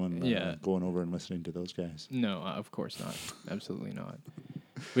want anyone Yeah. going over and listening to those guys. no, of course not. Absolutely not.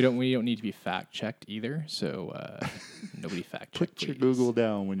 We don't need to be fact checked either. So nobody fact check. Put your Google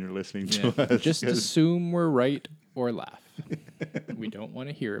down when you're listening to us. Just 'cause assume we're right or laugh. We don't want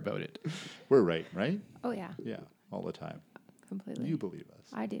to hear about it. we're right, right? Oh yeah, Yeah, all the time. completely. You believe us.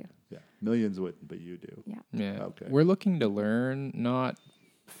 I do. Yeah, millions wouldn't, but you do. Yeah. Yeah. Okay. We're looking to learn, not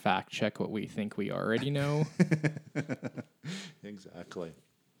fact check what we think we already know. Exactly.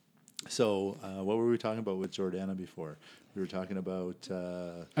 So, what were we talking about with Jordana before? We were talking about.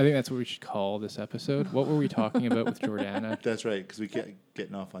 I think that's what we should call this episode. What were we talking about with Jordana? That's right, because we get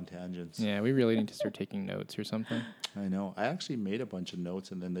getting off on tangents. Yeah, we really need to start taking notes or something. I know. I actually made a bunch of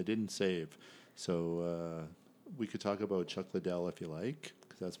notes and then they didn't save. So we could talk about Chuck Liddell if you like,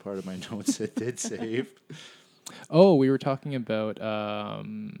 because that's part of my notes that did save. Oh, we were talking about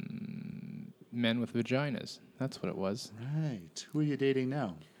men with vaginas. That's what it was. Right. Who are you dating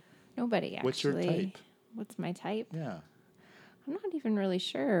now? Nobody actually. What's your type? What's my type? Yeah. I'm not even really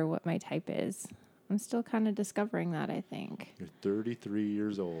sure what my type is. I'm still kind of discovering that, I think. You're 33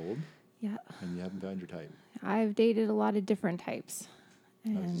 years old Yeah. and you haven't found your type. I've dated a lot of different types. I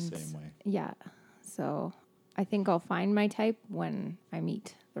And was the same way. yeah. So I think I'll find my type when I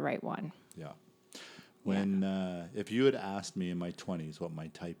meet the right one. Yeah. When if you had asked me in my 20s what my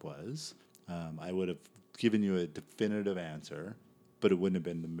type was, I would have given you a definitive answer, but it wouldn't have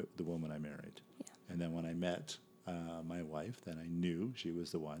been the woman I married. Yeah. And then when I met my wife, then I knew she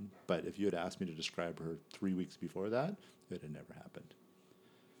was the one. But if you had asked me to describe her 3 weeks before that, it had never happened.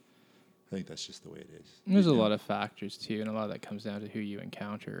 I think that's just the way it is. There's a lot of factors too, and a lot of that comes down to who you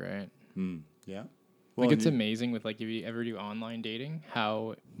encounter, right? Yeah. Like it's amazing with like if you ever do online dating,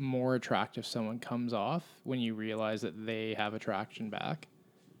 how more attractive someone comes off when you realize that they have attraction back.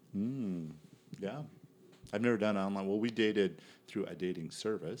 Yeah. I've never done online. Well, we dated through a dating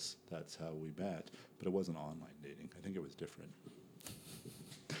service. That's how we met. But it wasn't online dating. I think it was different.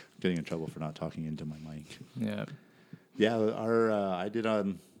 Getting in trouble for not talking into my mic. Yeah. Yeah, I did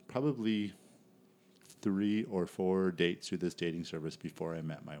on probably 3 or 4 dates through this dating service before I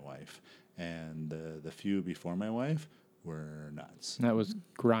met my wife. And the few before my wife were nuts. That was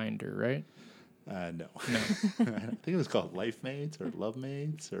Grinder, right? No. I think it was called Life Mates or Love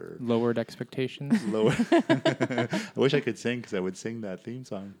Mates or Lowered expectations. Lower. I wish I could sing because I would sing that theme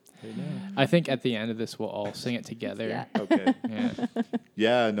song. Right now. I think at the end of this, we'll all sing it together. Yeah. Okay. Yeah.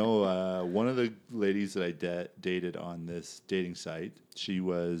 Yeah, no. One of the ladies that I dated on this dating site, she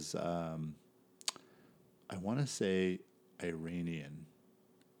was, I want to say Iranian,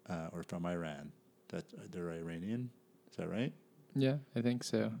 or from Iran. That they're Iranian. Is that right? Yeah, I think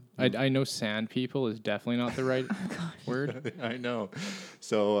so. I know sand people is definitely not the right word. I know.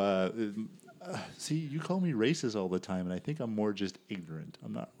 So, see, you call me racist all the time, and I think I'm more just ignorant.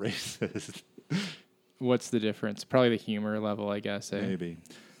 I'm not racist. What's the difference? Probably the humor level, I guess. Eh? Maybe.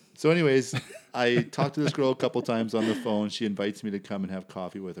 So, anyways, I talked to this girl a couple times on the phone. She invites me to come and have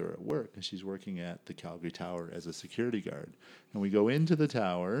coffee with her at work, and she's working at the Calgary Tower as a security guard. And we go into the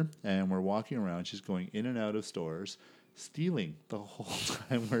tower, and we're walking around. She's going in and out of stores, stealing the whole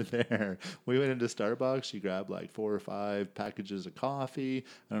time we're there. We went into Starbucks. She grabbed like 4 or 5 packages of coffee.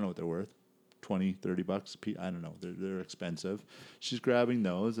 I don't know what they're worth. $20, $30 a piece. I don't know. They're expensive. She's grabbing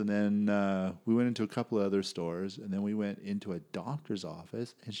those. And then we went into a couple of other stores. And then we went into a doctor's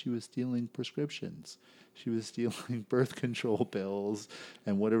office, and she was stealing prescriptions. She was stealing birth control pills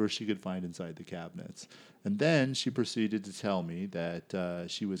and whatever she could find inside the cabinets. And then she proceeded to tell me that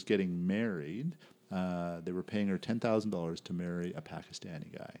she was getting married. They were paying her $10,000 to marry a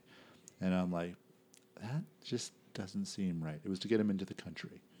Pakistani guy. And I'm like, that just doesn't seem right. It was to get him into the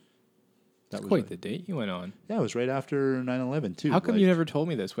country. That's quite the date you went on. Yeah, it was right after 9/11 too. How come you never told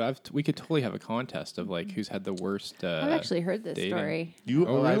me this? We could totally have a contest of like who's had the worst. I've actually heard this dating. story.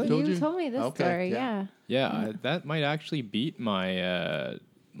 Oh, I've really? told You told me this story, yeah. Yeah, that might actually beat my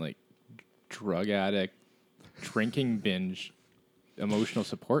like drug addict drinking binge emotional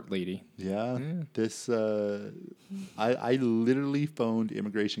support lady. Yeah, this I literally phoned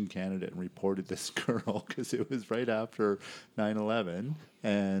Immigration Canada and reported this girl because it was right after 9/11,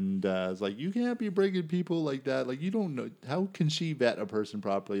 and I was like, you can't be bringing people like that. Like, you don't know, how can she vet a person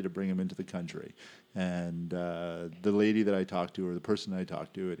properly to bring him into the country? And the lady that I talked to, or the person I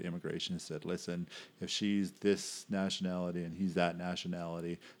talked to at immigration, said, listen, if she's this nationality and he's that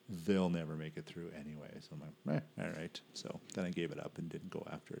nationality, they'll never make it through anyway. So I'm like, all right. So then I gave it up and didn't go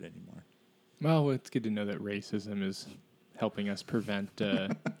after it anymore. Well, it's good to know that racism is helping us prevent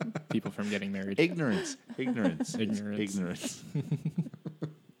people from getting married. Ignorance.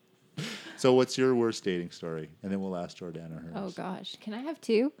 So what's your worst dating story? And then we'll ask Jordana hers. Oh gosh, can I have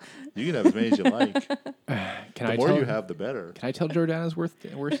two? You can have as many as you like. Can The I more tell, you have, the better. Can I tell Jordana's worst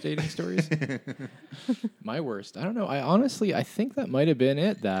dating stories? My worst. I don't know. I think that might have been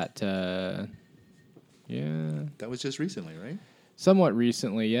it. Yeah. That was just recently, right? Somewhat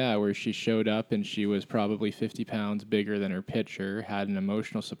recently, yeah, where she showed up and she was probably 50 pounds bigger than her picture, had an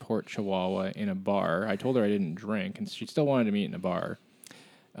emotional support chihuahua in a bar. I told her I didn't drink, and she still wanted to meet in a bar.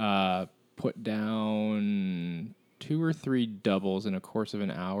 Put down 2 or 3 doubles in a course of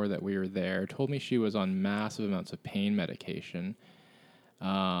an hour that we were there. Told me she was on massive amounts of pain medication.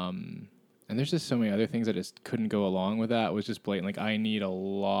 And there's just so many other things that just couldn't go along with that. It was just blatant. Like, I need a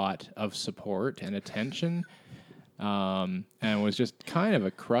lot of support and attention. And was just kind of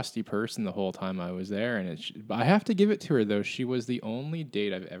a crusty person the whole time I was there. And I have to give it to her, though. She was the only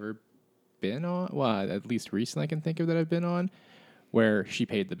date I've ever been on, well, at least recently I can think of that I've been on, where she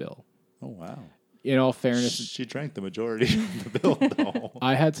paid the bill. Oh, wow. In all fairness, She drank the majority of the bill, though.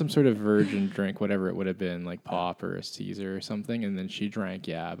 I had some sort of virgin drink, whatever it would have been, like pop or a Caesar or something, and then she drank,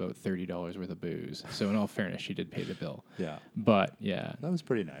 about $30 worth of booze. So in all fairness, she did pay the bill. Yeah. But, yeah. That was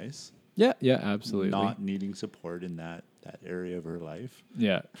pretty nice. Yeah, absolutely. Not needing support in that area of her life.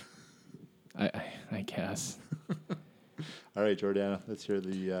 Yeah. I guess. All right, Jordana, let's hear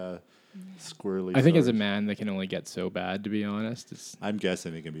the squirrely I think as a stories. man, they can only get so bad, to be honest. I'm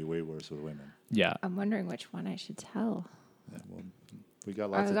guessing it can be way worse with women. Yeah. I'm wondering which one I should tell. Yeah, well, we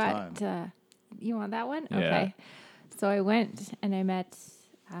got lots of time. You want that one? Yeah. Okay. So I went and I met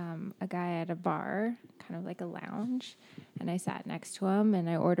a guy at a bar, kind of like a lounge, and I sat next to him and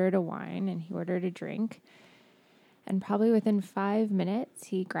I ordered a wine and he ordered a drink. And probably within 5 minutes,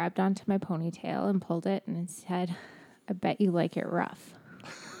 he grabbed onto my ponytail and pulled it and said, "I bet you like it rough."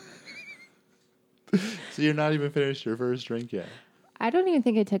 So you're not even finished your first drink yet. I don't even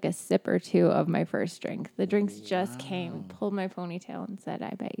think I took a sip or two of my first drink. The drinks just came, pulled my ponytail and said,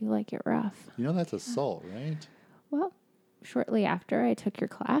 "I bet you like it rough." You know that's assault, right? Well, shortly after I took your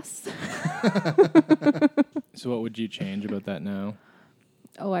class. So what would you change about that now?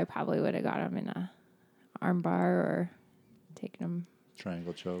 Oh, I probably would have got him in a arm bar or taken him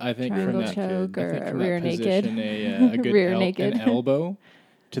Triangle choke. I think from triangle that choke I or think a from rear that naked. position, a good Rear naked. an elbow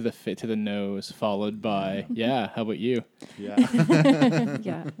to the nose, followed by how about you? Yeah.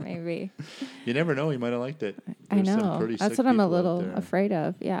 Yeah, maybe. You never know. He might have liked it. I There's some know. pretty That's sick what I'm a people out little there. afraid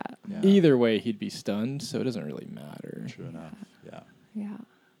of. Yeah. Yeah. Either way, he'd be stunned, so it doesn't really matter. True enough. Yeah. Yeah.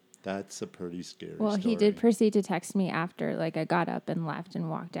 That's a pretty scary Well, story. he did proceed to text me after. Like, I got up and left and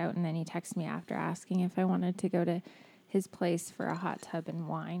walked out, and then he texted me after asking if I wanted to go to his place for a hot tub and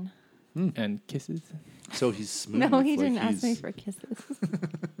wine. And kisses. So he's smooth. No, he like didn't ask me he's- for kisses.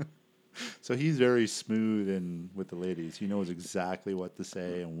 So he's very smooth and with the ladies. He knows exactly what to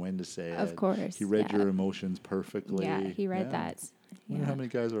say and when to say Of it. course, He read yeah. your emotions perfectly. Yeah, he read that. I wonder how many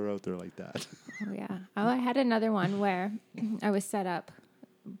guys are out there like that. Oh, yeah. Oh, I had another one where I was set up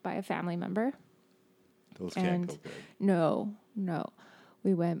by a family member. Those can't And go good. No.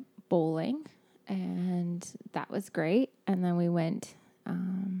 We went bowling, and that was great. And then we went.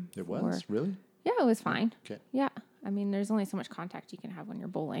 It was? Really? Yeah, it was fine. Okay. Yeah. I mean, there's only so much contact you can have when you're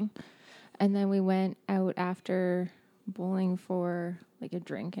bowling. And then we went out after bowling for like a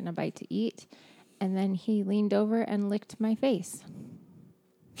drink and a bite to eat. And then he leaned over and licked my face.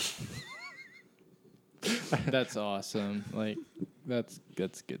 That's awesome. Like that's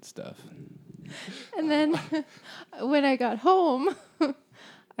good stuff. And then when I got home,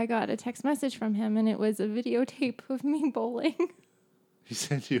 I got a text message from him, and it was a videotape of me bowling. He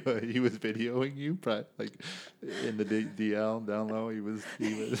sent you. He was videoing you, but like in the DL down low. He was.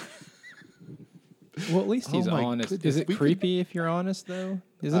 Well, at least Oh he's my honest. goodness, Is it we could- creepy if you're honest though?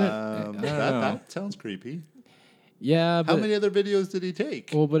 Isn't it? I don't know. That sounds creepy. Yeah, How but many other videos did he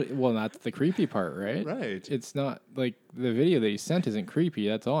take? well, that's the creepy part, right? Right. It's not like the video that he sent isn't creepy.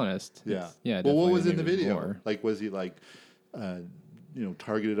 That's honest. Yeah. It's- yeah. Well, what definitely was in the maybe video? more. Like, was he like,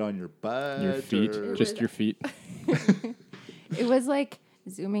 targeted on your butt? Your feet, or- just your feet. It was like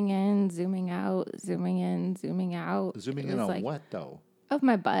zooming in, zooming out, zooming in, zooming out. zooming It in was on like what though? of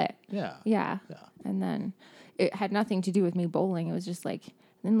my butt. Yeah. Yeah. Yeah. And then it had nothing to do with me bowling. It was just like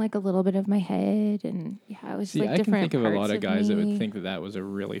and like a little bit of my head, and yeah, it was See, like I can different think of a parts lot of guys that would me. think that that was a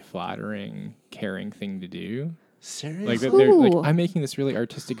really flattering, caring thing to do. Seriously? Like that they're like, Who? I'm making this really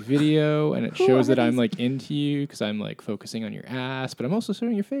artistic video, and it Who shows are that I'm these- like into you because I'm like focusing on your ass, but I'm also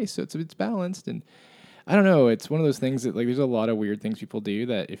showing your face, so it's balanced. And I don't know, it's one of those things that like there's a lot of weird things people do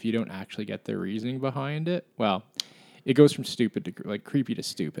that if you don't actually get their reasoning behind it, well, it goes from stupid to like creepy to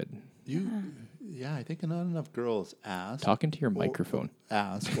stupid. Yeah, I think not enough girls ask. Talking to your microphone.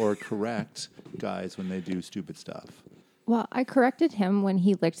 Ask or correct guys when they do stupid stuff. Well, I corrected him when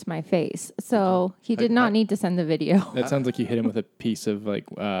he licked my face, so he did not need to send the video. That sounds like you hit him with a piece of like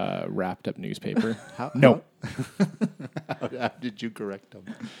wrapped up newspaper. How, No. How did you correct them?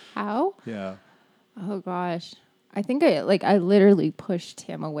 How? Yeah. Oh gosh. I think I literally pushed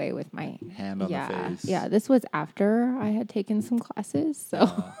him away with my Hand on the yeah, face. Yeah, this was after I had taken some classes.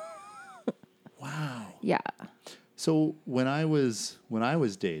 So Wow. yeah. So when I was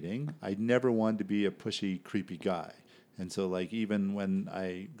dating, I never wanted to be a pushy, creepy guy. And so, like, even when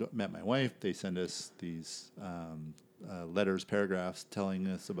I met my wife, they send us these letters, paragraphs telling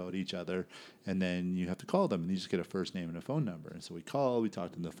us about each other, and then you have to call them, and you just get a first name and a phone number. And so we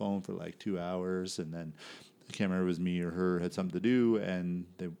talked on the phone for like 2 hours, and then I can't remember if it was me or her had something to do, and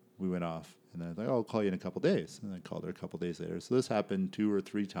we went off. And then I was like, oh, I'll call you in a couple days. And I called her a couple days later. So this happened 2 or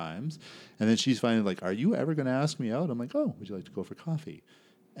 3 times. And then she's finally like, are you ever going to ask me out? I'm like, oh, would you like to go for coffee?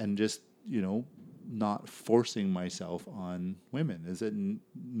 And just, not forcing myself on women. Is it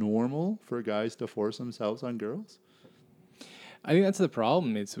normal for guys to force themselves on girls? I think that's the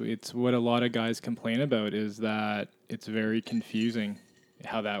problem. It's what a lot of guys complain about is that it's very confusing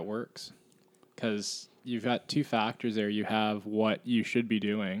how that works. Because you've got 2 factors there. You have what you should be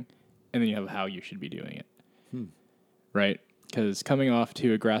doing, and then you have how you should be doing it. Right? Because coming off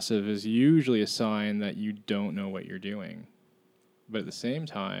too aggressive is usually a sign that you don't know what you're doing. But at the same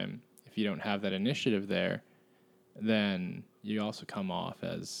time, if you don't have that initiative there, then you also come off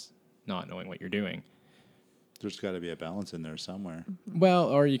as not knowing what you're doing. There's got to be a balance in there somewhere. Well,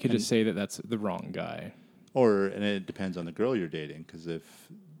 or you could just say that that's the wrong guy. And it depends on the girl you're dating, because if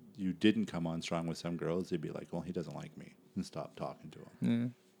you didn't come on strong with some girls, they'd be like, well, he doesn't like me, and stop talking to him. Yeah.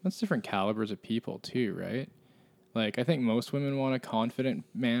 That's different calibers of people too, right? Like, I think most women want a confident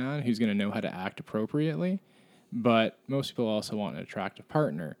man who's going to know how to act appropriately, but most people also want an attractive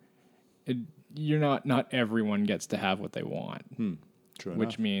partner. Not everyone gets to have what they want, True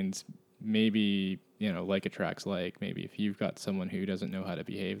which enough. means maybe, like attracts like. Maybe if you've got someone who doesn't know how to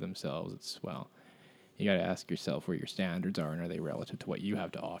behave themselves, you got to ask yourself where your standards are and are they relative to what you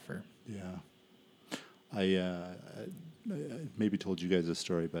have to offer. Yeah. I maybe told you guys this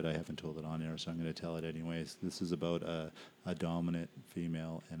story, but I haven't told it on air, so I'm going to tell it anyways. This is about a dominant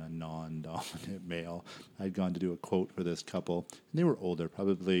female and a non-dominant male. I'd gone to do a quote for this couple, and they were older,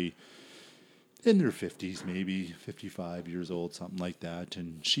 probably in their 50s, maybe 55 years old, something like that.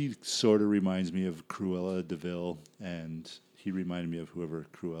 And she sort of reminds me of Cruella de Vil, and he reminded me of whoever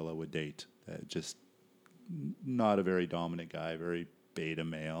Cruella would date. Just not a very dominant guy, very beta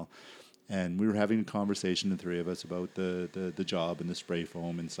male. And we were having a conversation, the 3 of us, about the job and the spray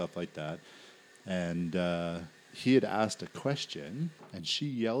foam and stuff like that. And he had asked a question, and she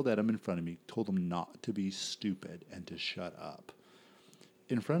yelled at him in front of me, told him not to be stupid and to shut up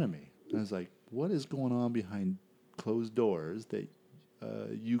in front of me. And I was like, what is going on behind closed doors that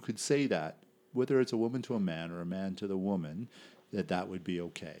you could say that, whether it's a woman to a man or a man to the woman, that would be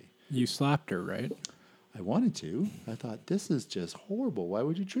okay? You slapped her, right? I wanted to. I thought, this is just horrible. Why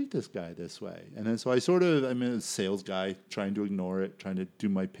would you treat this guy this way? And then so I'm a sales guy trying to ignore it, trying to do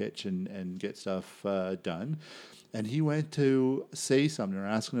my pitch and get stuff done. And he went to say something or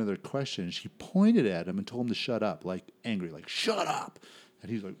ask another question. She pointed at him and told him to shut up, like angry, like, shut up. And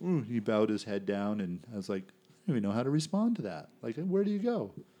he's like, ooh, he bowed his head down. And I was like, I don't even know how to respond to that. Like, where do you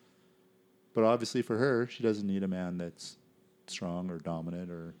go? But obviously for her, she doesn't need a man that's strong or dominant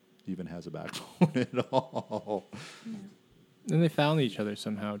or even has a backbone at all. And they found each other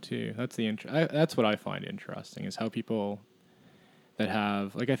somehow too. That's that's what I find interesting is how people that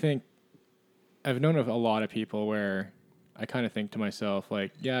have I think I've known of a lot of people where I kind of think to myself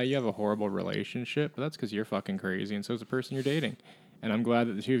like, yeah, you have a horrible relationship, but that's because you're fucking crazy, and so is the person you're dating. And I'm glad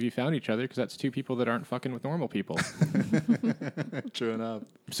that the 2 of you found each other because that's 2 people that aren't fucking with normal people. True enough.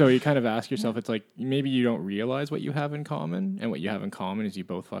 So you kind of ask yourself, it's like maybe you don't realize what you have in common, and what you have in common is you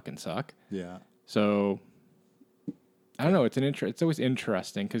both fucking suck. Yeah. So I don't know. It's always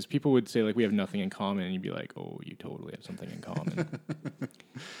interesting because people would say like we have nothing in common, and you'd be like, oh, you totally have something in common.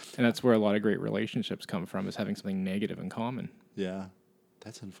 And that's where a lot of great relationships come from, is having something negative in common. Yeah.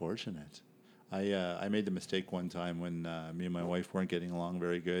 That's unfortunate. I made the mistake one time when me and my wife weren't getting along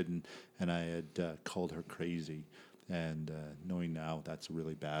very good, and I had called her crazy. And knowing now that's a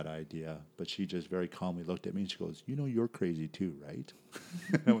really bad idea, but she just very calmly looked at me and she goes, "You know, you're crazy too, right?"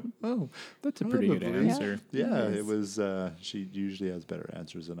 I went, "Oh, That's a pretty good probably." answer. Yeah, It it was. She usually has better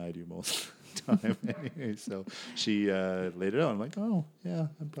answers than I do most of the time. Anyway, so she laid it out. I'm like, "Oh, yeah,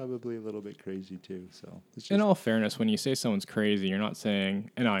 I'm probably a little bit crazy too." So it's just In all fairness, when you say someone's crazy, you're not saying,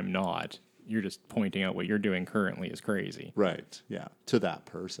 and I'm not. You're just pointing out what you're doing currently is crazy. right. Yeah, to that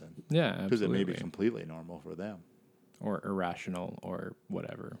person Yeah, because it may absolutely. be completely normal for them. Or irrational or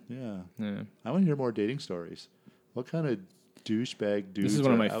whatever. Yeah, Yeah. I want to hear more dating stories. What kind of douchebag dudes This is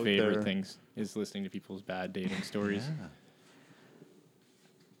one of are my out favorite there? things is listening to people's bad dating stories. Yeah.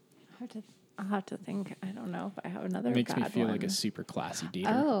 I'll have to think. I don't know if I have another It makes me bad feel one. like a super classy dater.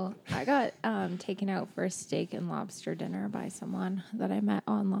 Oh, I got taken out for a steak and lobster dinner by someone that I met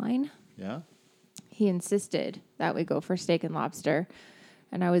online. Yeah. He insisted that we go for steak and lobster,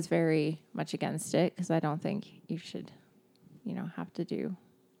 and I was very much against it because I don't think you should, have to do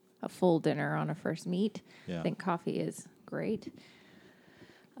a full dinner on a first meet. Yeah. I think coffee is great.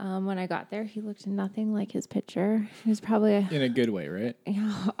 When I got there, he looked nothing like his picture. He was probably In a good way, right?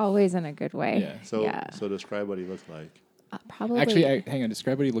 always in a good way. Yeah. So yeah. so describe what he looked like. Probably. Actually, hang on.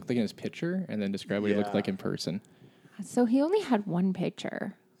 Describe what he looked like in his picture, and then describe what he looked Yeah. like in person. So he only had one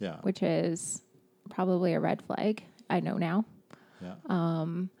picture, Yeah. which is probably a red flag. I know now. Yeah.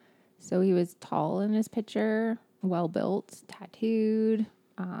 So he was tall in his picture, well built, tattooed,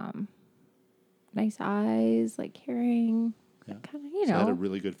 nice eyes, like caring, Yeah. kind of, So had a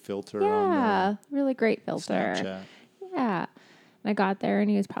really good filter yeah, on really great the filter. Snapchat. Yeah. And I got there and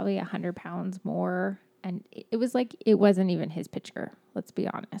he was probably 100 pounds more. And it was like, it wasn't even his picture. Let's be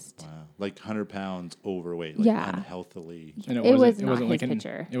honest. Wow. Like 100 pounds overweight, like Yeah. unhealthily. And It was it not wasn't like his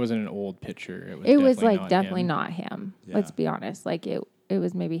picture. It wasn't an old picture. It was definitely like not definitely him. not him. Yeah. Let's be honest. Like it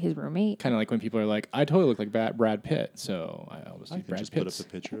was maybe his roommate. Kind of like when people are like, "I totally look like Brad Pitt," so I always I use could Brad just put Pitt's. up a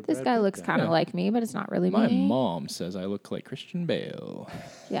picture of This Brad guy Pitt looks then. kind of Yeah. like me, but it's not really My me. mom says I look like Christian Bale.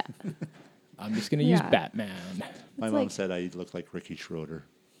 Yeah. I'm just gonna use Yeah. Batman. My It's mom like- said I look like Ricky Schroeder.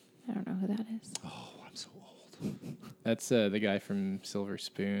 I don't know who that is. Oh, I'm so old. That's the guy from Silver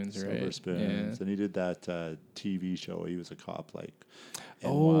Spoons, right? Silver Spoons. And he did that TV show. He was a cop, like. Yeah.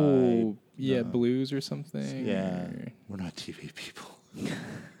 Oh, NY, yeah, Blues or something. Yeah. or- We're not TV people.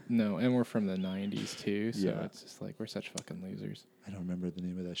 No, and we're from the '90s too, so Yeah. it's just like we're such fucking losers. I don't remember the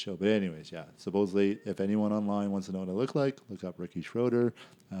name of that show. But anyways, yeah. Supposedly, if anyone online wants to know what I look like, look up Ricky Schroeder.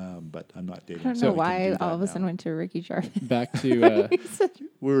 But I'm not dating. I don't so know we can why do that all of a now. sudden went to Ricky Jarvis. Back to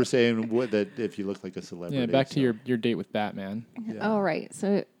We were saying that if you look like a celebrity. yeah, back to so- your date with Batman. Yeah. Oh, right.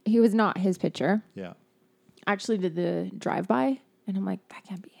 So he was not his picture. Yeah. I actually did the drive by, and I'm like, that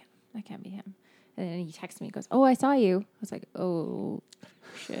can't be him. That can't be him. And then he texted me, he goes, "Oh, I saw you." I was like, "Oh,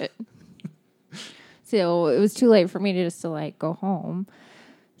 shit." So it was too late for me to just to like go home.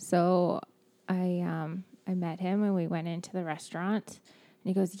 So I met him and we went into the restaurant, and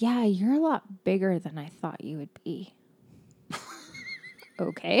he goes, "Yeah, you're a lot bigger than I thought you would be."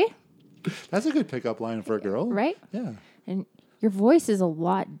 Okay, That's a good pickup line for a girl. right? Yeah. And your voice is a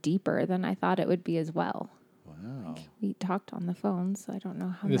lot deeper than I thought it would be as well. Wow. We talked on the phone, so I don't know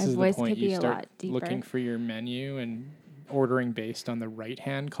how This my is the voice point could be you a start lot deeper. looking for your menu and ordering based on the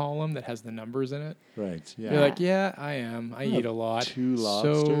right-hand column that has the numbers in it. Right. Yeah. You're like, yeah, I am. I eat a lot. 2 So,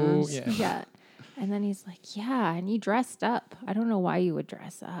 lobsters. yeah. Yeah. And then he's like, "Yeah, and you dressed up. I don't know why you would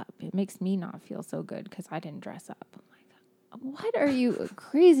dress up. It makes me not feel so good because I didn't dress up." I'm like, "What are you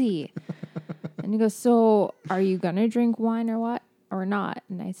crazy?" And he goes, "So are you going to drink wine or what? Or not?"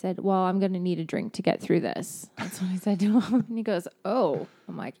 And I said, "Well, I'm going to need a drink to get through this." That's what I said to him. And he goes, "Oh."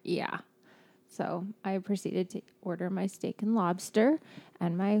 I'm like, "Yeah." So I proceeded to order my steak and lobster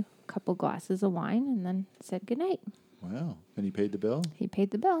and my couple glasses of wine and then said goodnight. Wow. And he paid the bill? He paid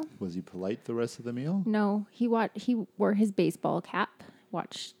the bill. Was he polite the rest of the meal? No, he wore his baseball cap,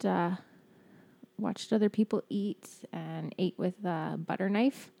 watched other people eat, and ate with a butter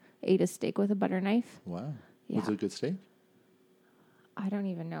knife. Ate a steak with a butter knife. Wow. Yeah. Was it a good steak? I don't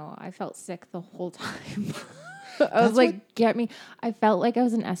even know. I felt sick the whole time. I was like, "Get me!" I felt like I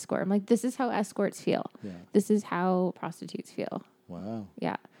was an escort. I'm like, "This is how escorts feel. Yeah. This is how prostitutes feel." Wow.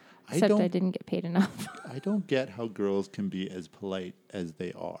 Yeah. I Except I don't- didn't get paid enough. I don't get how girls can be as polite as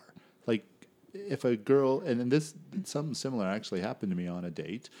they are. Like, if a girl, and then this, something similar actually happened to me on a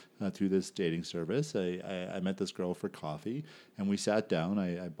date through this dating service. I met this girl for coffee, and we sat down.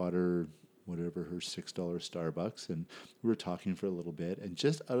 I bought her whatever her $6 Starbucks, and we were talking for a little bit. And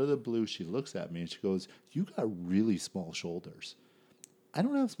just out of the blue, she looks at me and she goes, "You got really small shoulders." I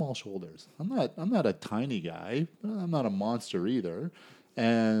don't have small shoulders. I'm not a tiny guy, but I'm not a monster either.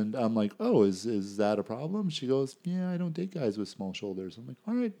 And I'm like, oh, is that a problem? She goes, yeah, I don't date guys with small shoulders. I'm like,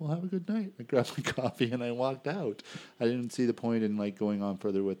 all right, well, have a good night. I grabbed my coffee and I walked out. I didn't see the point in like going on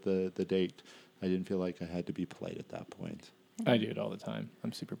further with the date. I didn't feel like I had to be polite at that point. I do it all the time.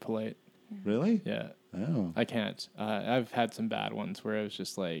 I'm super polite. Really? Yeah. Oh. I can't. I've had some bad ones where I was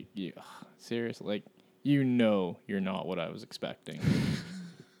just like, seriously, like, you're not what I was expecting.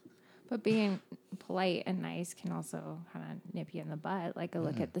 But being polite and nice can also kind of nip you in the butt. Like, I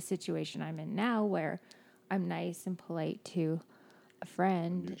look at the situation I'm in now where I'm nice and polite to a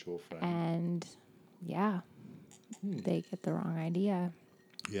friend. Mutual friend. And yeah, they get the wrong idea.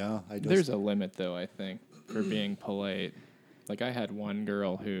 Yeah. There's a limit, though, I think, for being polite. Like, I had one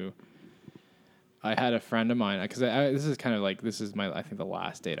girl who, I had a friend of mine, because this is kind of like, this is I think the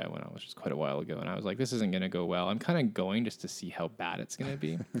last date I went on, which was quite a while ago, and I was like, this isn't going to go well. I'm kind of going just to see how bad it's going to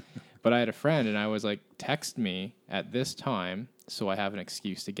be. But I had a friend, and I was like, text me at this time so I have an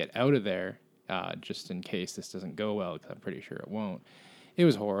excuse to get out of there, just in case this doesn't go well, because I'm pretty sure it won't. It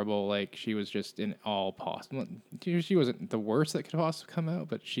was horrible. Like, she was just in all possible. She wasn't the worst that could possibly come out,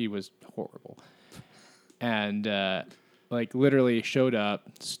 but she was horrible. And, like, literally showed up,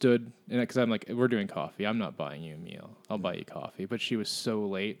 stood, because I'm like, we're doing coffee. I'm not buying you a meal. I'll buy you coffee. But she was so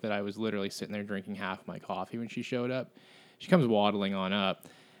late that I was literally sitting there drinking half my coffee when she showed up. She comes waddling on up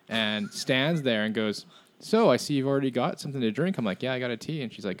and stands there and goes, so I see you've already got something to drink. I'm like, yeah, I got a tea.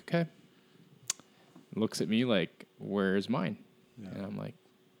 And she's like, okay. Looks at me like, where's mine? Yeah. And I'm like,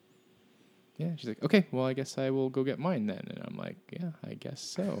 yeah. She's like, okay, well, I guess I will go get mine then. And I'm like, yeah, I guess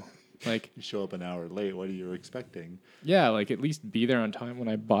so. Like, you show up an hour late. What are you expecting? Yeah, like, at least be there on time when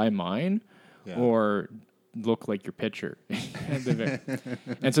I buy mine, or look like your picture. And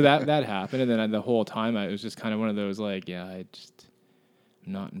so that happened, and then the whole time I was just kind of one of those like, I just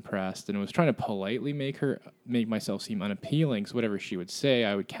am not impressed, and I was trying to politely make myself seem unappealing. So whatever she would say,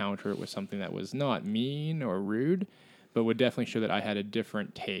 I would counter it with something that was not mean or rude, but would definitely show that I had a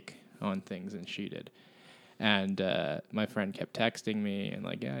different take on things than she did. And my friend kept texting me and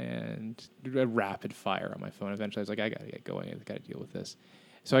like, and a rapid fire on my phone. Eventually, I was like, I got to get going. I got to deal with this.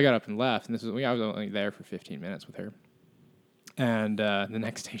 So I got up and left. And I was only there for 15 minutes with her. And the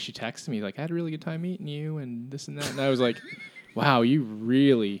next day she texted me like, I had a really good time meeting you and this and that. And I was like, wow, you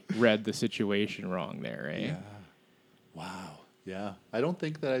really read the situation wrong there, eh? Yeah. Wow. Yeah. I don't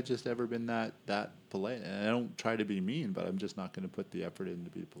think that I've just ever been that polite. And I don't try to be mean, but I'm just not going to put the effort in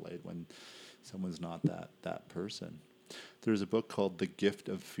to be polite when someone's not that person. There's a book called The Gift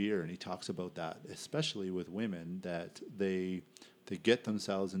of Fear, and he talks about that, especially with women, that they get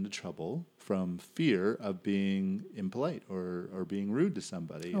themselves into trouble from fear of being impolite or being rude to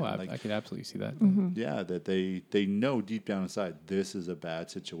somebody. Oh, I could absolutely see that. Mm-hmm. Yeah, that they know deep down inside, this is a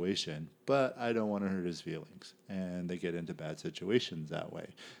bad situation, but I don't want to hurt his feelings. And they get into bad situations that way.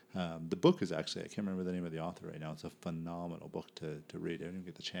 The book is actually, I can't remember the name of the author right now. It's a phenomenal book to read. I didn't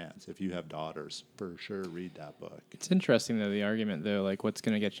get the chance. If you have daughters, for sure read that book. It's interesting, though, the argument, though, like what's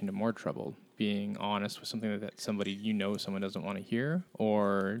going to get you into more trouble? Being honest with something that someone doesn't want to hear,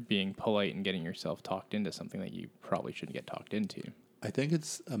 or being polite and getting yourself talked into something that you probably shouldn't get talked into? I think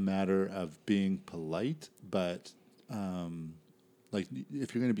it's a matter of being polite, but like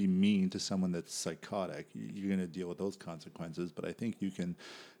if you're going to be mean to someone that's psychotic, you're going to deal with those consequences. But I think you can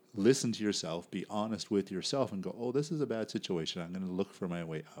listen to yourself, be honest with yourself, and go, oh, this is a bad situation. I'm going to look for my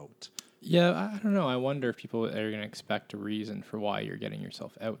way out. Yeah, I don't know. I wonder if people are going to expect a reason for why you're getting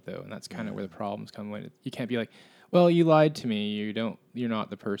yourself out, though, and that's kind of where the problems come. When you can't be like, well, you lied to me. You're not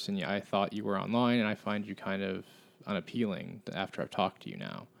the person I thought you were online, and I find you kind of unappealing after I've talked to you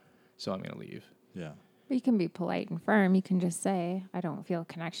now, so I'm going to leave. Yeah. But you can be polite and firm. You can just say, I don't feel a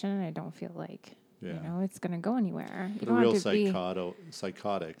connection. I don't feel like, it's going to go anywhere. But a real psychotic.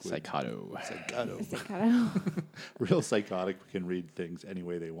 Real psychotic can read things any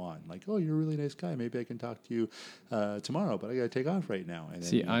way they want. Like, oh, you're a really nice guy. Maybe I can talk to you tomorrow, but I got to take off right now. And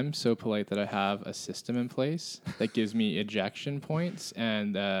see, I'm so polite that I have a system in place that gives me ejection points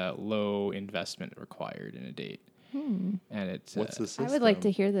and low investment required in a date. And it's what's the system? I would like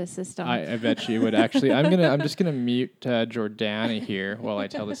to hear the system. I bet you would actually. I'm just gonna mute Jordana here while I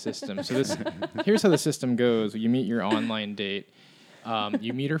tell the system. So here's how the system goes. You meet your online date.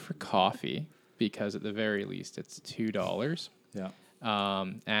 You meet her for coffee because at the very least it's $2. Yeah.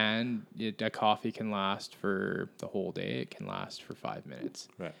 And a coffee can last for the whole day. It can last for 5 minutes.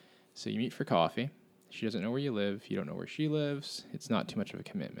 Right. So you meet for coffee. She doesn't know where you live. You don't know where she lives. It's not too much of a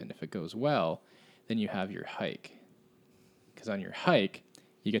commitment. If it goes well, then you have your hike. Because on your hike,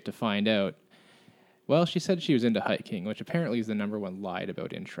 you get to find out, Well, she said she was into hiking, which apparently is the number one lied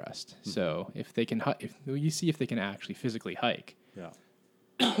about interest. So if they can, if you see if they can actually physically hike, Yeah.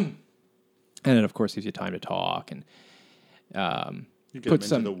 and then of course gives you time to talk and You get put them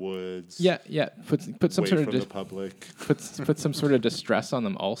some into the woods. yeah, put some away sort of from the public. put some sort of distress on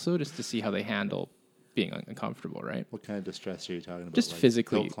them also, just to see how they handle being uncomfortable, right? What kind of distress are you talking about? Just Like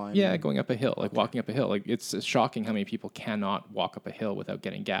physically, hill climbing? yeah, going up a hill, like walking up a hill. Like it's shocking how many people cannot walk up a hill without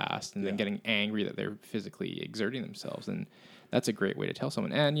getting gassed and then Yeah. getting angry that they're physically exerting themselves. And that's a great way to tell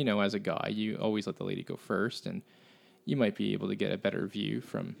someone. And you know, as a guy, you always let the lady go first, and you might be able to get a better view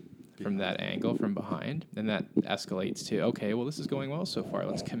from that angle from behind, and that escalates to, okay, well, this is going well so far.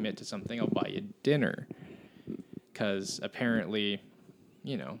 Let's commit to something. I'll buy you dinner, because apparently,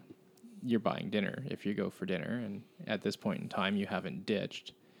 you know, you're buying dinner if you go for dinner, and at this point in time, you haven't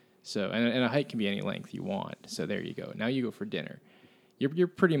ditched. So, and a hike can be any length you want. So there you go. Now you go for dinner. You're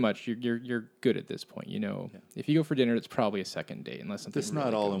pretty much you're good at this point. You know, if you go for dinner, it's probably a second date, unless something. This is really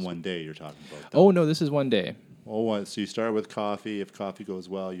not all in goes. one day you're talking about. Though. Oh no, this is one day. So you start with coffee. If coffee goes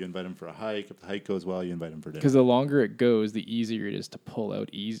well, you invite them for a hike. If the hike goes well, you invite them for dinner. Because the longer it goes, the easier it is to pull out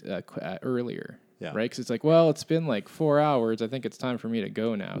earlier. Yeah. Right? Because it's like, well, it's been like 4 hours. I think it's time for me to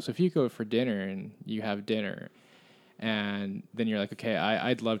go now. So if you go for dinner and you have dinner, and then you're like, okay,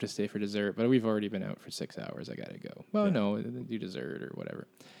 I'd love to stay for dessert, but we've already been out for 6 hours. I got to go. Well, no, do dessert or whatever.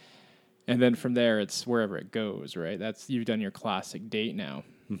 And then from there, it's wherever it goes, right? You've done your classic date now.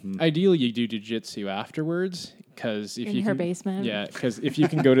 Mm-hmm. Ideally, you do jiu-jitsu afterwards, because if In you her can, basement. yeah, because if you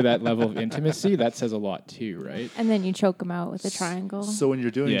can go to that level of intimacy, that says a lot too, right? And then you choke them out with a triangle. So when you're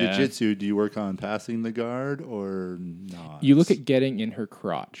doing Yeah. jiu-jitsu, do you work on passing the guard or not? You look at getting in her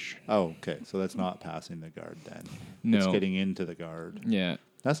crotch. Oh, okay. So that's not passing the guard then. No. It's getting into the guard. Yeah.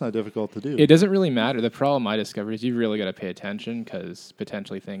 That's not difficult to do. It doesn't really matter. The problem I discovered is you really got to pay attention, because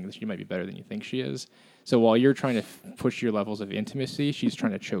potentially things she might be better than you think she is. So while you're trying to push your levels of intimacy, she's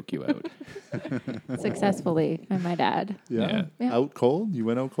trying to choke you out. Successfully, I might add. Yeah. Yeah. Out cold? You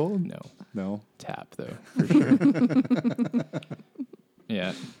went out cold? No. No. Tap, though, for sure.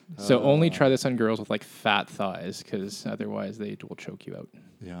 Yeah. So only try this on girls with like fat thighs, because otherwise they will choke you out.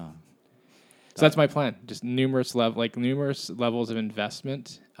 Yeah. So that's my plan. Just numerous levels of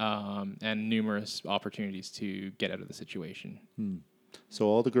investment, and numerous opportunities to get out of the situation. So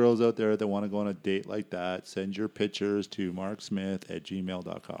all the girls out there that want to go on a date like that, send your pictures to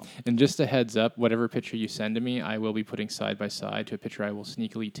marksmith@gmail.com. And just a heads up, whatever picture you send to me, I will be putting side by side to a picture I will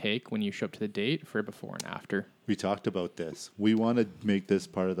sneakily take when you show up to the date for a before and after. We talked about this. We want to make this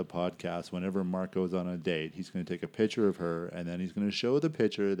part of the podcast. Whenever Mark goes on a date, he's going to take a picture of her, and then he's going to show the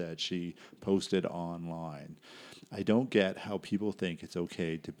picture that she posted online. I don't get how people think it's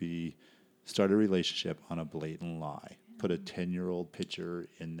okay to start a relationship on a blatant lie. Put a 10-year-old picture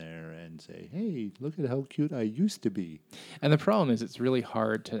in there and say, hey, look at how cute I used to be. And the problem is it's really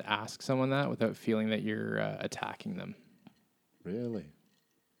hard to ask someone that without feeling that you're attacking them. Really?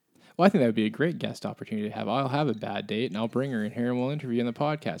 Well, I think that would be a great guest opportunity to have. I'll have a bad date, and I'll bring her in here, and we'll interview on the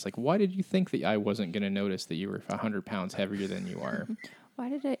podcast. Like, why did you think that I wasn't going to notice that you were 100 pounds heavier than you are? Why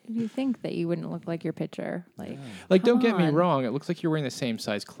did you think that you wouldn't look like your picture? Like, don't come get me on. wrong. It looks like you're wearing the same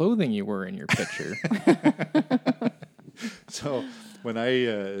size clothing you were in your picture. So when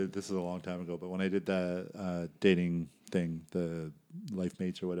this is a long time ago, but when I did the dating thing, the Life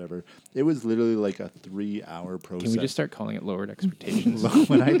Mates or whatever, it was literally like a 3-hour process. Can we just start calling it lowered expectations?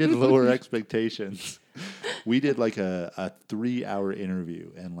 When I did Lower Expectations, we did like a 3-hour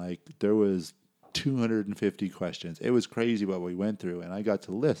interview, and like there was 250 questions. It was crazy what we went through, and I got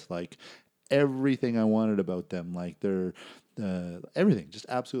to list like everything I wanted about them, like their everything, just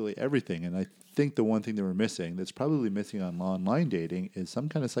absolutely everything. And I think the one thing they were missing, that's probably missing on online dating, is some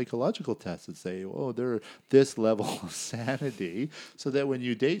kind of psychological test that say, oh, they're this level of sanity, so that when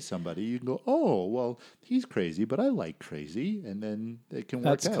you date somebody, you can go, oh, well, he's crazy, but I like crazy, and then it can work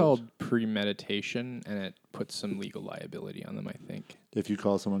out. That's called premeditation, and it puts some legal liability on them, I think. If you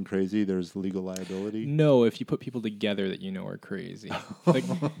call someone crazy, there's legal liability. No, if you put people together that you know are crazy. Like,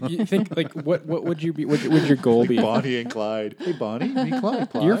 you think, like, what would you be? What would your goal be? Bonnie and Clyde. Hey, Bonnie, me Clyde.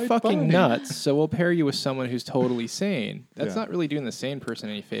 You're fucking Bonnie. nuts, so we'll pair you with someone who's totally sane. That's Yeah. not really doing the sane person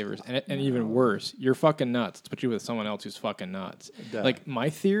any favors. And even worse, you're fucking nuts. Let's put you with someone else who's fucking nuts. Yeah. Like, my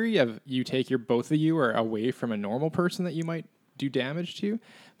theory of you take both of you are away from a normal person that you might do damage to,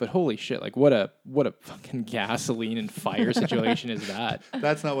 but holy shit, like what a fucking gasoline and fire situation is that?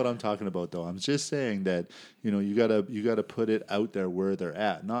 That's not what I'm talking about, though. I'm just saying that, you gotta put it out there where they're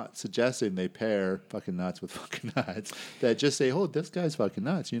at. Not suggesting they pair fucking nuts with fucking nuts. That just say, oh, this guy's fucking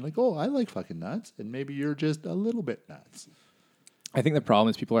nuts. And you're like, oh, I like fucking nuts, and maybe you're just a little bit nuts. I think the problem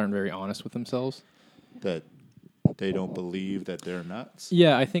is people aren't very honest with themselves. that they don't believe that they're nuts.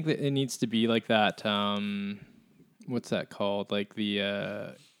 Yeah, I think that it needs to be like that. What's that called? Like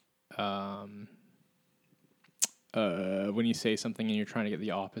the when you say something and you're trying to get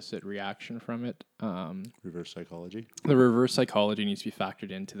the opposite reaction from it. Reverse psychology. The reverse psychology needs to be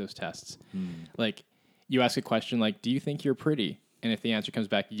factored into those tests. Like, you ask a question like, "Do you think you're pretty?" And if the answer comes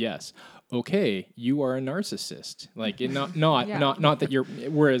back yes, okay, you are a narcissist. Like, not that you're.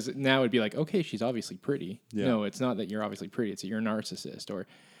 Whereas now it'd be like, okay, she's obviously pretty. Yeah. No, it's not that you're obviously pretty. It's that you're a narcissist. Or,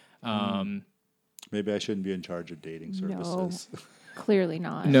 Maybe I shouldn't be in charge of dating services. Clearly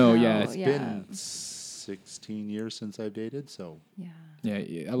not. No, yeah, it's Been 16 years since I've dated, so Yeah.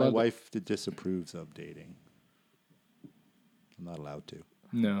 yeah. my wife disapproves of dating. I'm not allowed to.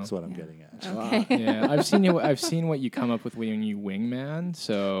 No. That's what I'm getting at. Okay. Yeah, I've seen what you come up with when you wingman.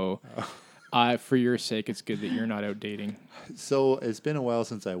 So, for your sake, it's good that you're not out dating. So it's been a while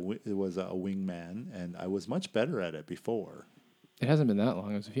since I was a wingman, and I was much better at it before. It hasn't been that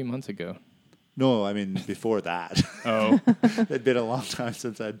long. It was a few months ago. No, I mean before that. Oh, It'd been a long time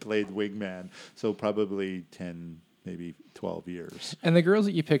since I'd played wingman, so probably 10, maybe 12 years. and the girls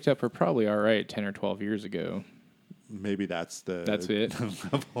that you picked up were probably all right 10 or 12 years ago. Maybe that's it.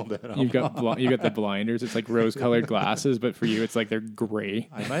 level that I'm You've got on. you got the blinders. It's like rose-colored glasses, but for you, it's like they're gray.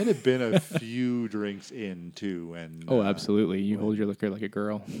 I might have been a few drinks in too, and Oh, absolutely. You hold your liquor like a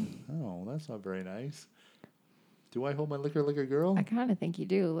girl. oh, that's not very nice. Do I hold my liquor like a girl? I kind of think you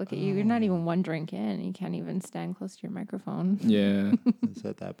do. Look at you. You're not even one drink in. You can't even stand close to your microphone. Yeah. Is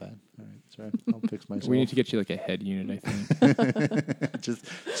that bad? All right, sorry. I'll fix myself. We need to get you like a head unit, I think. Just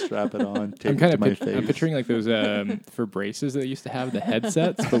strap it on. Tape I'm it kind to of my face. I'm picturing like those for braces that they used to have, the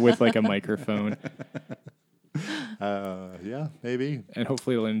headsets, but with like a microphone. Yeah, maybe. And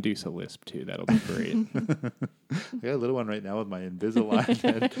hopefully it'll induce a lisp too. That'll be great. I got a little one right now with my Invisalign.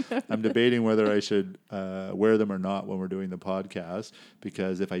 And I'm debating whether I should wear them or not when we're doing the podcast,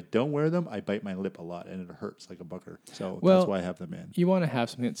 because if I don't wear them, I bite my lip a lot and it hurts like a bugger. So that's why I have them in. You want to have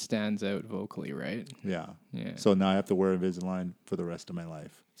something that stands out vocally, right? Yeah. Yeah. So now I have to wear Invisalign for the rest of my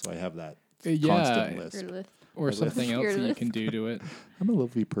life. So I have that Yeah. constant lisp. Or something else that you Fearless. can do to it. I'm a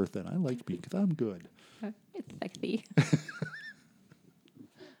lovely person. I like me because I'm good. It's sexy.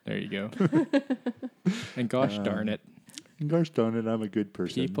 There you go. And gosh darn it, And gosh darn it, I'm a good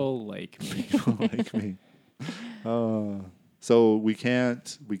person. people like me. People like me. So we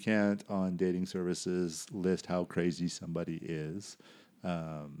can't on dating services list how crazy somebody is.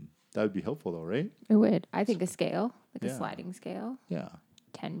 That would be helpful though, right? It would. I think a scale, like Yeah. a sliding scale. Yeah.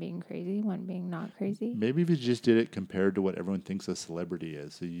 10 being crazy, 1 being not crazy. Maybe if you just did it compared to what everyone thinks a celebrity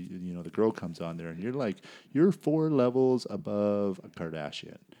is. So you know the girl comes on there and you're 4 levels above a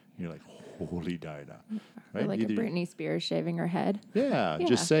Kardashian. You're like, holy Dinah. Or like a Britney Spears shaving her head. Yeah, Yeah.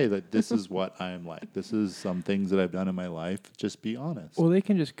 just say that this is what I'm like. This is some things that I've done in my life. Just be honest. Well, they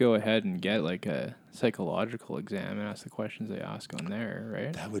can just go ahead and get like a psychological exam and ask the questions they ask on there,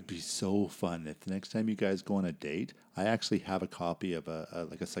 right? That would be so fun. If the next time you guys go on a date, I actually have a copy of a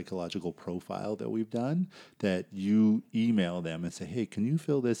psychological profile that we've done that you email them and say, hey, can you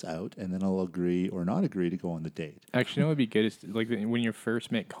fill this out? And then I'll agree or not agree to go on the date. Actually, you know what would be good is like when you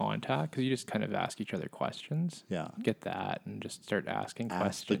first make contact, because you just kind of ask each other questions. Yeah. Get that and just start asking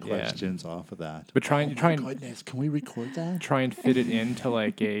Ask the questions. Yeah. questions off of that. But try and Goodness, can we record that? try and fit it into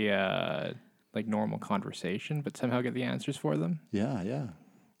like a like normal conversation, but somehow get the answers for them. Yeah, yeah.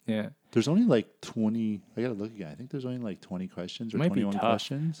 Yeah. There's only like 20. I gotta look again. I think there's only like 20 questions or Might be 21 tough.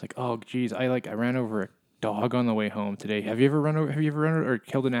 questions. It's like, oh, geez, I ran over a dog on the way home today. Have you ever run over or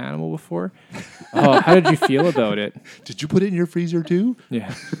killed an animal before? Oh, how did you feel about it? Did you put it in your freezer too?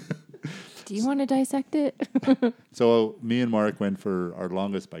 Yeah. Do you want to dissect it? So me and Mark went for our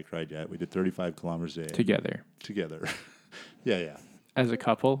longest bike ride yet. We did 35 kilometers a day together. Yeah. As a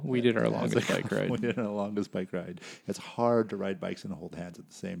couple, we did our As longest a bike couple, ride. We did our longest bike ride. It's hard to ride bikes and hold hands at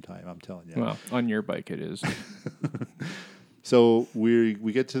the same time. I'm telling you. Well, on your bike it is. So we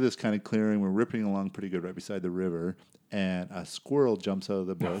get to this kind of clearing. We're ripping along pretty good right beside the river, and a squirrel jumps out of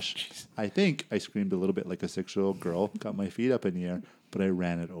the bush. jeez. I think I screamed a little bit like a 6-year-old girl, got my feet up in the air, but I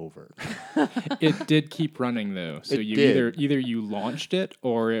ran it over. It did keep running though. So It you did. either you launched it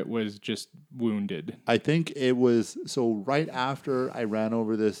or it was just wounded. I think it was so right after I ran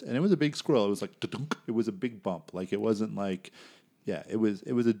over this, and it was a big squirrel. It was like da-dunk. It was a big bump. Like it wasn't like, yeah, it was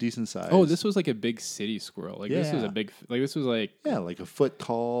a decent size. Oh, this was like a big city squirrel. Like this was Yeah. a big this was like like a foot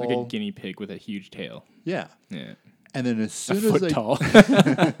tall. a guinea pig with a huge tail. Yeah. Yeah. And then as A soon as foot I tall.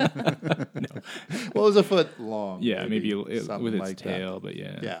 well, it was a foot long. Yeah, maybe something with its like that. tail, but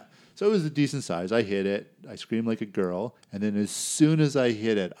yeah. Yeah. So it was a decent size. I hit it. I screamed like a girl. And then as soon as I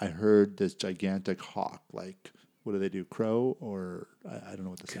hit it, I heard this gigantic hawk. Like, what do they do? Crow? Or I don't know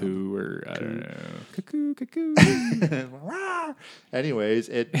what the sound Coo or I don't know. Cuckoo, cuckoo. Anyways,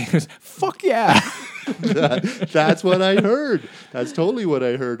 it Fuck yeah. that's what I heard. That's totally what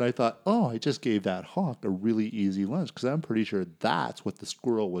I heard. And I thought, oh, I just gave that hawk a really easy lunch because I'm pretty sure that's what the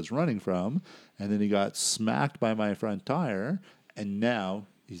squirrel was running from. And then he got smacked by my front tire, and now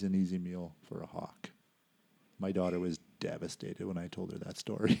he's an easy meal for a hawk. My daughter was devastated when I told her that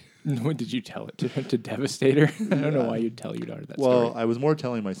story. When did you tell it to devastate her? I don't know why you'd tell your daughter that Well, story. I was more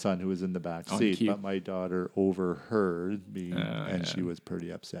telling my son who was in the back On seat, cue. but my daughter overheard me, and yeah. she was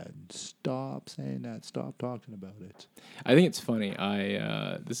pretty upset. Stop saying that. Stop talking about it. I think it's funny.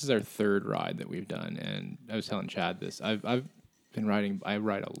 This is our third ride that we've done, and I was telling Chad this. I've been riding. I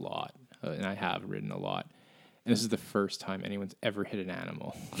ride a lot, and I have ridden a lot. And this is the first time anyone's ever hit an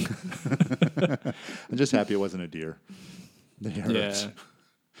animal. I'm just happy it wasn't a deer. They hurt. Yeah.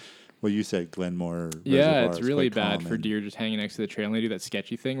 Well, you said Glenmore. Yeah, Reservoir it's is really quite bad for common. deer just hanging next to the trail, and they do that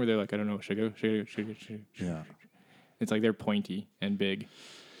sketchy thing where they're like, I don't know, should I go? Should I go? Should I go? Should I go? Should I go? Yeah. It's like they're pointy and big.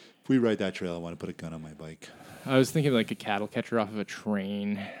 If we ride that trail, I want to put a gun on my bike. I was thinking like a cattle catcher off of a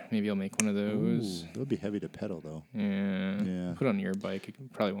train. Maybe I'll make one of those. Ooh, that would be heavy to pedal, though. Yeah. Yeah. Put it on your bike.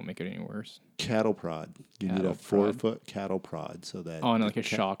 It probably won't make it any worse. Cattle prod. You need Cattle a prod. 4-foot cattle prod so that. Oh, and like a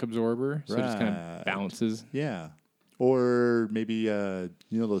shock absorber, so it just kind Right. of bounces. Yeah. Or maybe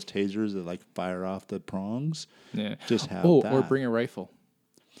those tasers that like fire off the prongs. Yeah. Just have or that. bring a rifle.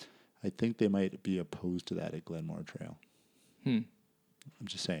 I think they might be opposed to that at Glenmore Trail. I'm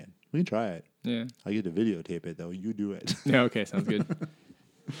just saying. We can try it. Yeah. I get to videotape it though. You do it. Yeah. Okay. Sounds good.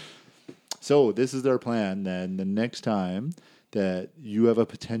 So this is our plan. Then the next time that you have a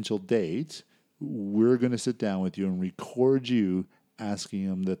potential date, we're going to sit down with you and record you asking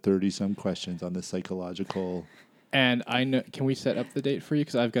him the 30-some questions on the psychological. And I know. Can we set up the date for you?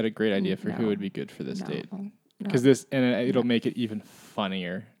 Because I've got a great idea for who No. would be good for this date. No. Because it'll make it even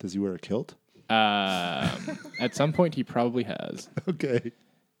funnier. Does he wear a kilt? At some point, he probably has. Okay.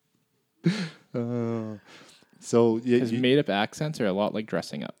 So His made-up accents are a lot like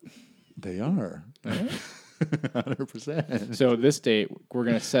dressing up. they are 100%. So this date, we're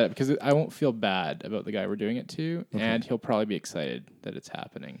gonna set up because I won't feel bad about the guy we're doing it to, and he'll probably be excited that it's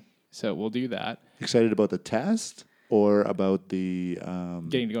happening. So we'll do that. Excited about the test or about the?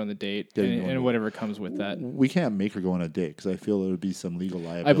 Getting to go on the date Getting to go on and the- whatever comes with that. We can't make her go on a date because I feel there would be some legal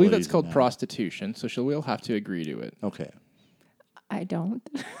liability. I believe that's called prostitution. So she will have to agree to it. Okay. I don't.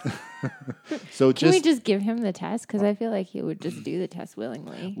 So Can we just give him the test? Because I feel like he would just do the test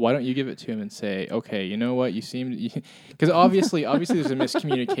willingly. Why don't you give it to him and say, okay, you know what? You seem because obviously there's a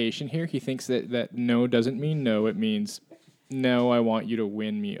miscommunication here. He thinks that no doesn't mean no. It means no. I want you to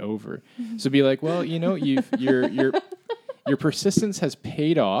win me over. So be like, well, you know, your persistence has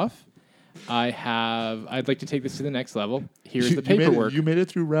paid off. I'd like to take this to the next level. Here's the paperwork. You made it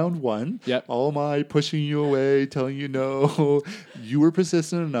through round 1. Yep. All my pushing you away, telling you no. You were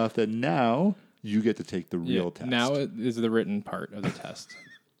persistent enough that now you get to take the Yeah, real test. now is the written part of the test.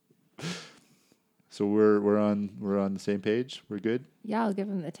 So we're on the same page. We're good. Yeah, I'll give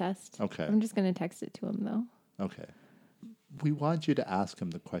him the test. Okay. I'm just going to text it to him, though. Okay. We want you to ask him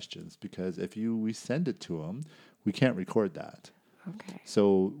the questions because if we send it to him, we can't record that. Okay.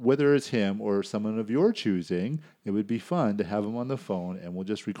 So whether it's him or someone of your choosing, it would be fun to have him on the phone, and we'll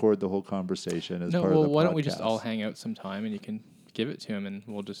just record the whole conversation as No, part well, of the why don't we just podcast. all hang out sometime and you can give it to him and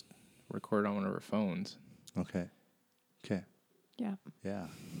we'll just record on one of our phones. Okay. Okay. Yeah. Yeah.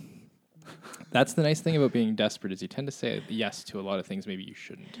 That's the nice thing about being desperate is you tend to say yes to a lot of things maybe you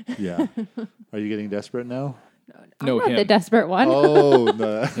shouldn't. Yeah. Are you getting desperate now? No, I'm not the him. desperate one. Oh,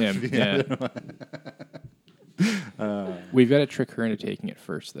 the, Him, yeah. We've got to trick her into taking it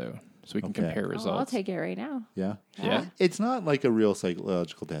first, though, so we can Okay. compare Oh, results. I'll take it right now. yeah. Yeah. It's not like a real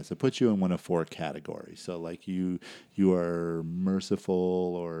psychological test. It puts you in one of 4 categories. So like you are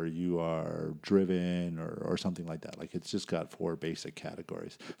merciful or you are driven or something like that. Like it's just got 4 basic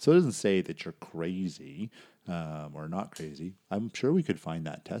categories. So it doesn't say that you're crazy or not crazy. I'm sure we could find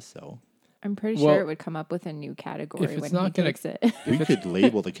that test though. I'm pretty Well, sure it would come up with a new category it's when not he gonna- takes it. We could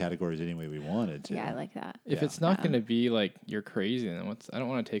label the categories any way we wanted to. Yeah, I like that. If Yeah. it's not Yeah. going to be like you're crazy, then I don't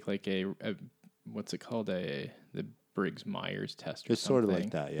want to take like a what's it called the Briggs Myers test. Or It's sort of like something.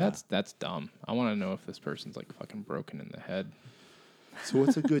 that, yeah. That's dumb. I want to know if this person's like fucking broken in the head. So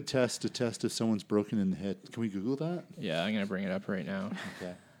what's a good test to test if someone's broken in the head? Can we Google that? Yeah, I'm gonna bring it up right now.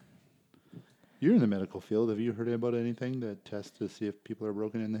 Okay. You're in the medical field. Have you heard about anything that tests to see if people are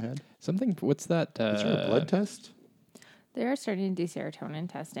broken in the head? Something. What's that? Is there a blood test? They are starting to do serotonin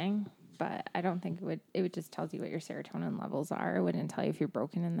testing, but I don't think it would just tells you what your serotonin levels are. It wouldn't tell you if you're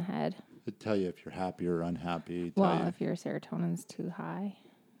broken in the head. It'd tell you if you're happy or unhappy. Tell Well, you if your serotonin's too high,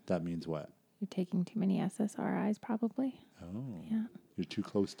 that means what? you're taking too many SSRIs probably. Oh, Yeah. you're too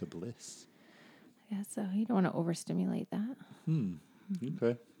close to bliss. I guess so. You don't want to overstimulate that.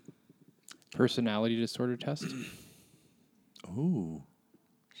 Okay. Personality disorder test. Oh,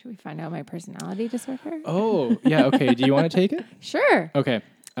 Should we find out my personality disorder? Oh, yeah. Okay. Do you want to take it? Sure. Okay.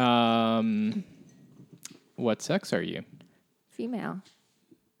 What sex are you? Female.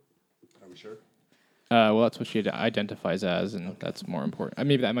 are we sure? Well, that's what she identifies as, and that's more important.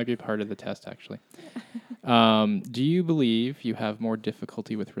 Maybe that might be part of the test, actually. Do you believe you have more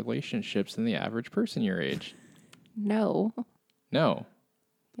difficulty with relationships than the average person your age? No. No.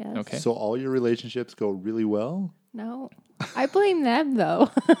 Yes. Okay. So all your relationships go really well? No. I blame them though.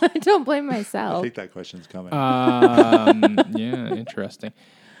 I don't blame I myself. think that question's coming. Yeah, interesting.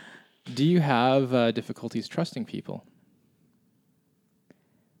 Do you have difficulties trusting people?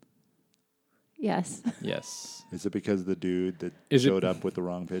 Yes. Yes. Is it because of the dude that Is it- showed up with the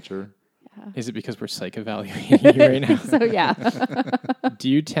wrong picture? Is it because we're psych evaluating you right now? So yeah. Do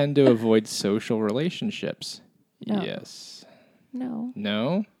you tend to avoid social relationships? No. Yes. No.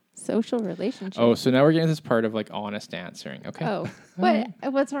 No? Social relationships. Oh, so now we're getting to this part of like honest answering. Okay. Oh. What?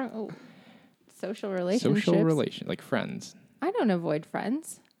 What's wrong? Oh. Social relationships. Social relation, like friends. I don't avoid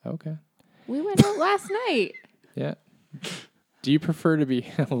friends. Okay. We went out last night. Yeah. Do you prefer to be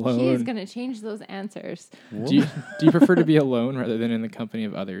He is alone? going to change those answers. Do you prefer to be alone rather than in the company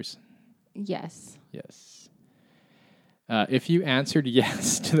of others? Yes. Yes. If you answered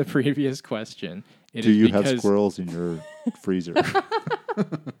yes to the previous question, it Do is you have because squirrels in your freezer?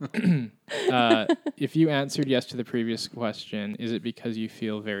 if you answered yes to the previous question, is it because you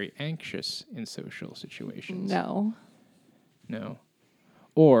feel very anxious in social situations? No. No.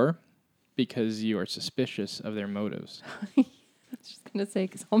 Or because you are suspicious of their motives. I was just going to say,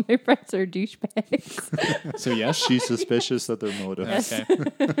 because all my friends are douchebags. So yes. She's suspicious of their motives. Okay.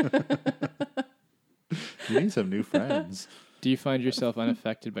 You need some new friends. Do you find yourself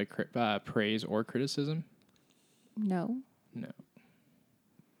unaffected by praise or criticism? No. No.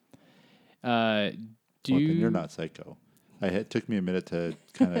 Do Well, you? then you're not psycho. It took me a minute to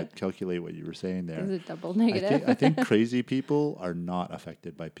kind of calculate what you were saying Is there. it double negative? I think crazy people are not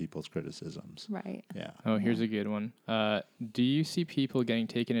affected by people's criticisms. Right. Yeah. Oh, here's a good one. Do you see people getting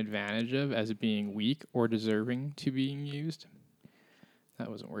taken advantage of as being weak or deserving to being used?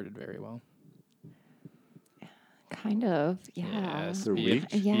 That wasn't worded very well. Kind of. Yeah. Yes. They're Be weak?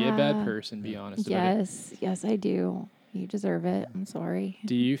 a bad Yeah. person. Be honest about it. Yes. Yes, I do. You deserve it. I'm sorry.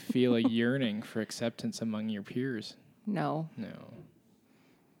 Do you feel a yearning for acceptance among your peers? No. No.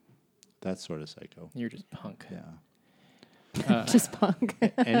 That's sort of psycho. You're just punk. Yeah. Just punk.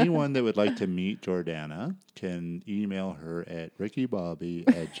 Anyone that would like to meet Jordana can email her at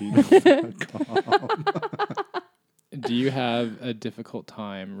rickybobby@gmail.com. Do you have a difficult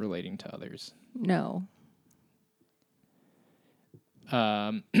time relating to others? No.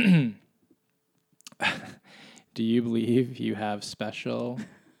 Do you believe you have special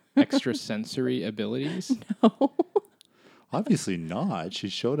extrasensory abilities? No. Obviously not. She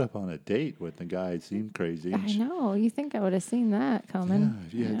showed up on a date with the guy. It seemed crazy. I know. You think I would have seen that coming? Yeah,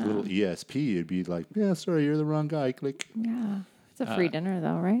 if you had a little ESP, you'd be like, yeah, sorry, you're the wrong guy. Click. Yeah. It's a free dinner,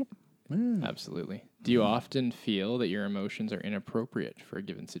 though, right? Yeah. Absolutely. Do you often feel that your emotions are inappropriate for a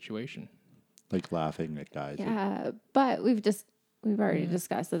given situation? Like laughing at guys. Yeah. But we've already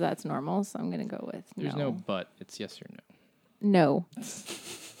discussed that that's normal, so I'm going to go with There's no but. It's yes or no. No.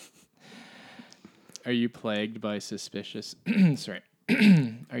 Are you plagued by suspicious? Sorry.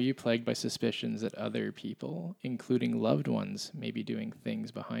 Are you plagued by suspicions that other people, including loved ones, may be doing things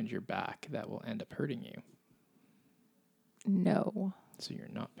behind your back that will end up hurting you? No. So you're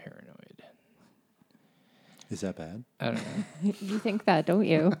not paranoid. Is that bad? I don't know. You think that, don't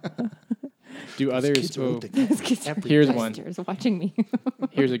you? Do others? Kids are Oh, out there. here's one. Sisters watching me.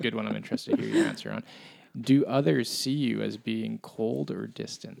 Here's a good one. I'm interested to hear your answer on. Do others see you as being cold or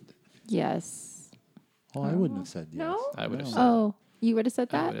distant? Yes. Oh, I wouldn't have said yes. No? I would have said. Oh, you would have said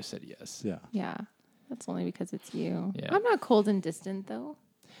I that? would have said yes. Yeah. Yeah. That's only because it's you. Yeah. I'm not cold and distant, though.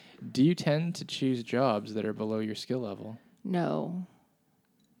 Do you tend to choose jobs that are below your skill level? No.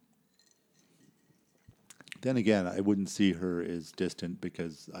 Then again, I wouldn't see her as distant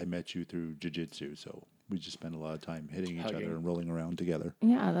because I met you through jiu-jitsu, so we just spend a lot of time hitting each Hugging. other and rolling around together.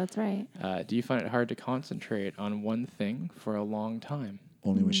 Yeah, that's right. Do you find it hard to concentrate on one thing for a long time?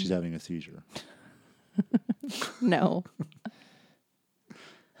 Only when she's having a seizure.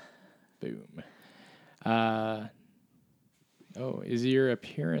 Boom. Oh, is your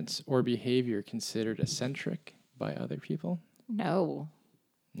appearance or behavior considered eccentric by other people? No,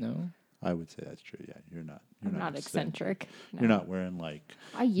 No. I would say that's true. Yeah, you're not. You're I'm not eccentric. You're No. not wearing like.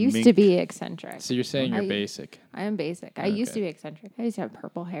 I used to mink. be eccentric. So you're saying you're I- basic. I am basic. I used to Okay. be eccentric. I used to have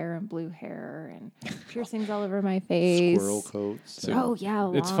purple hair and blue hair and piercings all over my face. Squirrel coats. So- Oh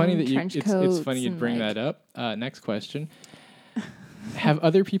yeah, It's funny long that you. trench It's coats funny you'd and, bring like- that up. Next question. Have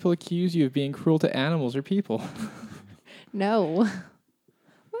other people accused you of being cruel to animals or people? No.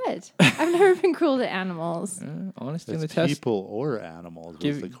 What? I've never been cruel to animals. Honesty in the That's test. people or animals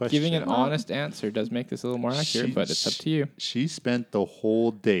was the question. Giving an Well- honest answer does make this a little more accurate, but it's up to you. She spent the whole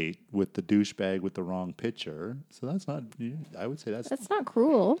date with the douchebag with the wrong picture, so that's not. I would say that's That's not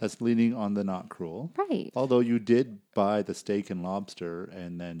cruel. leaning on the not cruel. Right. Although you did buy the steak and lobster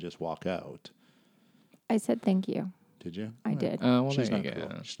and then just walk out, I said thank you. did you? I did. Well, She's there not you cruel.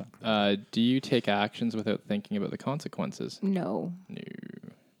 go. She's not cruel. Do you take actions without thinking about the consequences? No. No.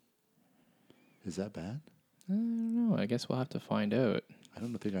 Is that bad? I don't know. I guess we'll have to find out. I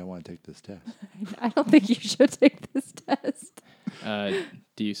don't think I want to take this test. I don't think you should take this test.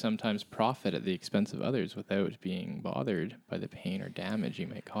 Do you sometimes profit at the expense of others without being bothered by the pain or damage you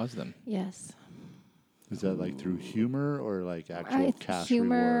might cause them? Yes. Is that like through humor or like actual cash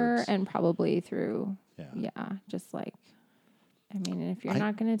humor rewards? and probably through Yeah. just like I mean, if you're I-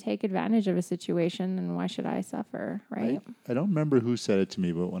 not going to take advantage of a situation, then why should I suffer, right? I don't remember who said it to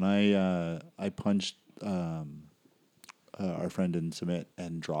me, but when I punched our friend in Submit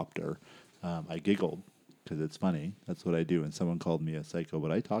and dropped her, I giggled because it's funny. That's what I do. And someone called me a psycho,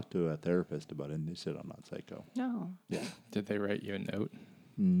 but I talked to a therapist about it, and they said I'm not psycho. No. Yeah. Did they write you a note?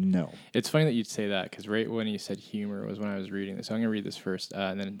 No. It's funny that you'd say that because right when you said humor was when I was reading this. So I'm going to read this first,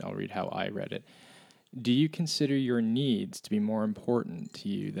 and then I'll read how I read it. Do you consider your needs to be more important to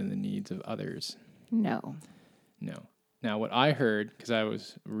you than the needs of others? No. No. Now, what I heard, because I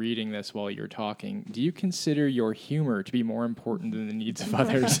was reading this while you were talking, do you consider your humor to be more important than the needs of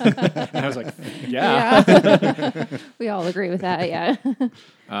others? And I was like, yeah. Yeah. We all agree with that, yeah.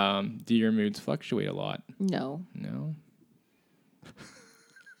 Do your moods fluctuate a lot? No. No.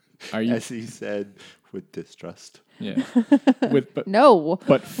 Are you? As he said, with distrust. Yeah. With No.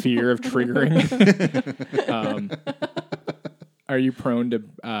 but fear of triggering. Are you prone to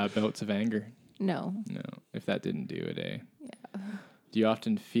bouts of anger? No. No. If that didn't do it, eh? Yeah. Do you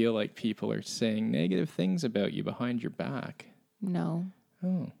often feel like people are saying negative things about you behind your back? No.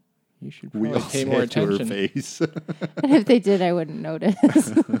 Oh, you should We probably all pay say more it to her attention. face. And if they did, I wouldn't notice.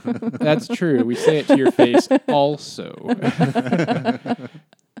 That's true. We say it to your face also.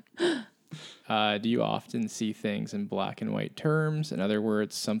 Do you often see things in black and white terms? In other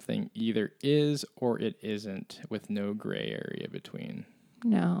words, something either is or it isn't with no gray area between?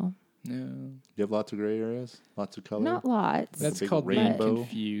 No. No. You have lots of gray areas, lots of color. Not lots. That's big called being rainbow.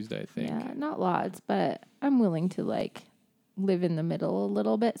 confused, I think. Yeah, not lots, but I'm willing to like live in the middle a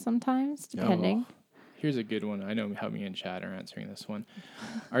little bit sometimes, depending. Here's a good one. I know how me and Chad are answering this one.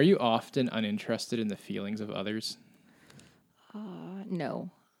 Are you often uninterested in the feelings of others? No.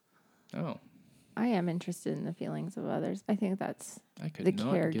 Oh, I am interested in the feelings of others. I think that's, I could The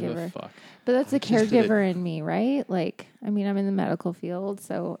not give a caregiver. fuck. but that's the just did it. caregiver in me, right? Like, I mean, I'm in the medical field,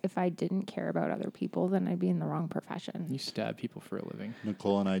 so if I didn't care about other people, then I'd be in the wrong profession. You stab people for a living.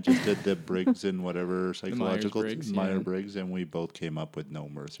 Nicole and I just did the Briggs and whatever psychological Myers-Briggs, Meyer yeah. Briggs, and we both came up with no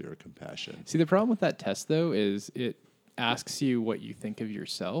mercy or compassion. See, the problem with that test, though, is it asks you what you think of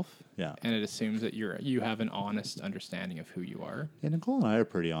yourself, Yeah. and it assumes that you have an honest understanding of who you are. And Nicole and I are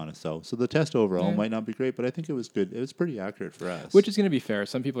pretty honest, though. So the test overall Yeah. might not be great, but I think it was good. It was pretty accurate for us. Which is going to be fair.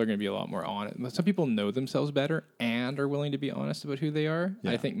 Some people are going to be a lot more honest. Some people know themselves better and are willing to be honest about who they are.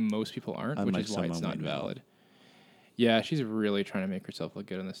 Yeah. I think most people aren't, Unlike which is why it's someone not we know. valid. Yeah, she's really trying to make herself look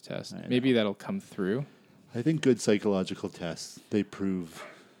good on this test. I Maybe that'll come through. I think good psychological tests, they prove.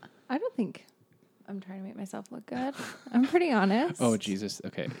 I don't think I'm trying to make myself look good. I'm pretty honest. Oh, Jesus.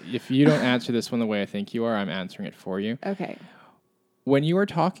 Okay. If you don't answer this one the way I think you are, I'm answering it for you. Okay. When you are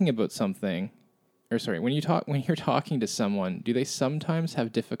talking about something, when you're talking to someone, do they sometimes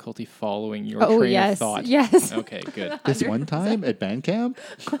have difficulty following your Oh, train yes. of thought? Yes. Okay, good. This one time at band camp,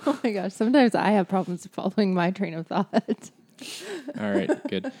 Oh my gosh. Sometimes I have problems following my train of thought. All right,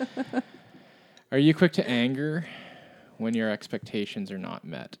 good. Are you quick to anger when your expectations are not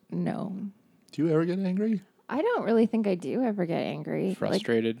met? No. do you ever get angry? I don't really think I do ever get angry. Like,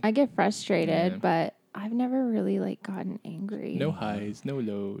 Frustrated? I get frustrated, Yeah. but I've never really like gotten angry. No highs, no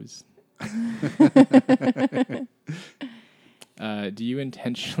lows. Do you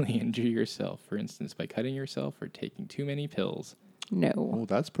intentionally injure yourself, for instance, by cutting yourself or taking too many pills? No. Oh,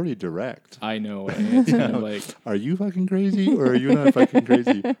 that's pretty direct. I know. And it's kind of like, Are you fucking crazy or are you not fucking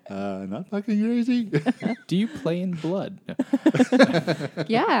crazy? Not fucking crazy. do you play in blood? No.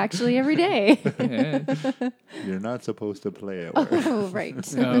 Yeah, actually every day. Yeah. You're not supposed to play at work. Oh, right.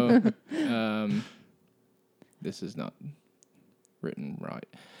 So, this is not written right.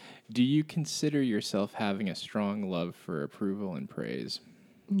 Do you consider yourself having a strong love for approval and praise?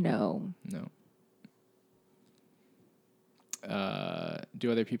 No. No.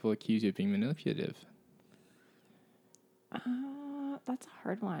 Do other people accuse you of being manipulative? That's a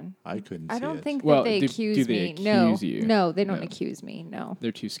hard one. I couldn't I see don't it. think Well, that they do accuse they me. No. accuse you? No, they don't No. accuse me. No.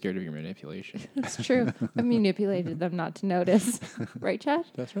 They're too scared of your manipulation. It's true. I manipulated them not to notice. Right, Chad?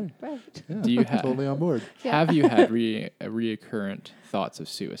 That's right. Right. Yeah, Do you have totally on board. Yeah. Have you had reoccurrent thoughts of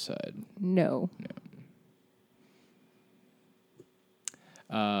suicide? No.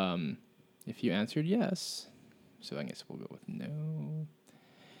 If you answered yes, so I guess we'll go with no.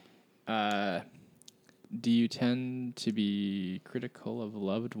 Do you tend to be critical of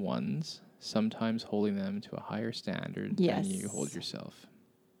loved ones, sometimes holding them to a higher standard Yes. than you hold yourself?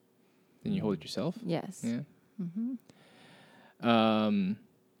 Than you hold yourself? Yes. Yeah.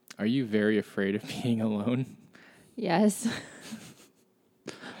 Are you very afraid of being alone? Yes.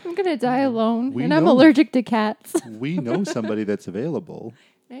 I'm going to die alone. We and I'm know. allergic to cats. We know somebody that's available.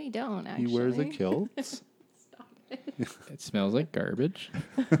 No, you don't, actually. He wears a kilt. It smells like garbage.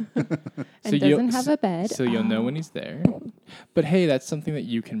 And doesn't have a bed. So you'll know when he's there. But hey, that's something that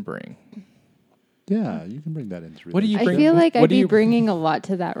you can bring. Yeah, you can bring that into What do you I bring- feel like what I'd do be you- bringing a lot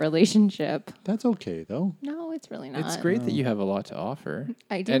to that relationship. That's okay, though. No, it's really not. It's great that you have a lot to offer.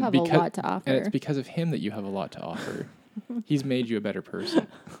 I do And have because- a lot to offer. And it's because of him that you have a lot to offer. He's made you a better person.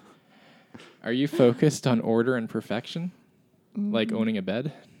 Are you focused on order and perfection? Like owning a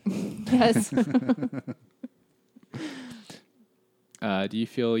bed? Yes. Do you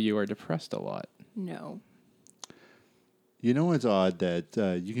feel you are depressed a lot? No. You know, it's odd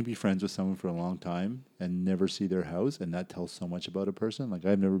that you can be friends with someone for a long time and never see their house, and that tells so much about a person. Like,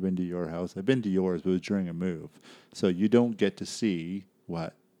 I've never been to your house. I've been to yours, but it was during a move. So you don't get to see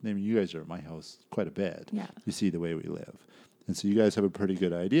what, I mean, you guys are at my house quite a bit. Yeah. You see the way we live. And so you guys have a pretty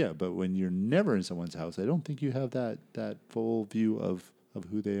good idea. But when you're never in someone's house, I don't think you have that full view of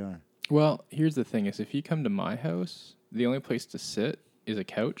who they are. Well, here's the thing is if you come to my house, the only place to sit is a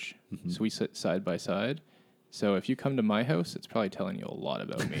couch. So we sit side by side. So if you come to my house, it's probably telling you a lot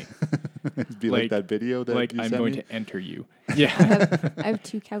about me. It'd be like that video that like you I'm sent going me. to enter you. Yeah. I have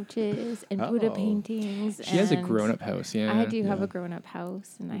 2 couches and Buddha Oh. paintings. She has a and grown-up house. Yeah. I do have Yeah. a grown-up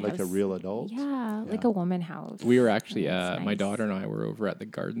house, and I Like have a real adult? Yeah, like Yeah. a woman house. We were actually, That's my nice. daughter and I were over at the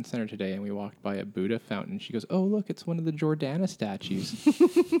garden center today, and we walked by a Buddha fountain. She goes, "Oh, look, it's one of the Jordana statues."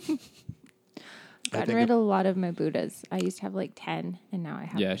 Gotten think rid of a lot of my Buddhas. I used to have like 10, and now I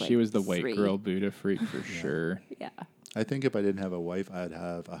have. Yeah, like she was the white 3. girl Buddha freak for sure. Yeah. I think if I didn't have a wife, I'd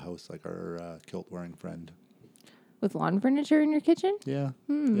have a house like our kilt-wearing friend. With lawn furniture in your kitchen? Yeah,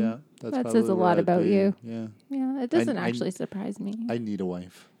 yeah. That's That probably says a where lot I'd about be. you. Yeah, Yeah, it doesn't I- actually surprise me. I need a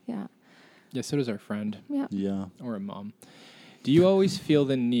wife. Yeah. Yeah, so does our friend Yeah. Yeah. or a mom. Do you always feel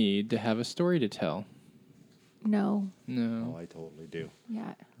the need to have a story to tell? No. Oh, No, I totally do.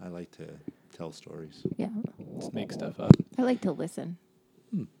 Yeah. I like to tell stories. Yeah. just make stuff up. I like to listen.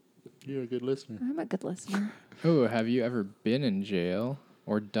 You're a good listener. I'm a good listener. Oh, have you ever been in jail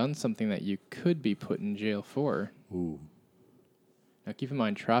or done something that you could be put in jail for? Ooh. Now, keep in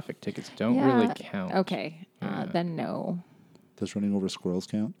mind, traffic tickets don't Yeah. really count. Okay. Yeah. Then no. Does running over squirrels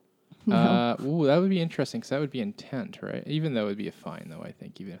count? Ooh, that would be interesting because that would be intent, right? Even though it would be a fine, though, I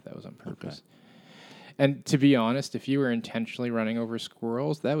think, even if that was on purpose. And to be honest, if you were intentionally running over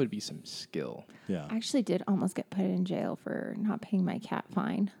squirrels, that would be some skill. Yeah. I actually did almost get put in jail for not paying my cat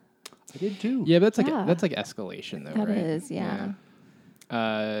fine. I did too. Yeah, but Yeah. that's like escalation, though, That right? is, yeah.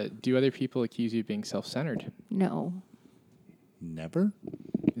 Do other people accuse you of being self-centered? No. Never?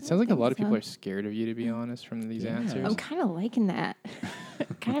 It sounds like a think lot of people so. are scared of you, to be honest, from these Yeah. answers. I'm kind of liking that.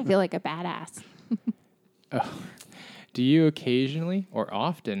 Kind of feel like a badass. Do you occasionally or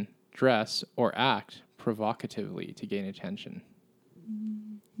often dress or act provocatively to gain attention?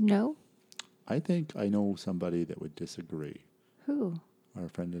 No? I think I know somebody that would disagree. Who? Our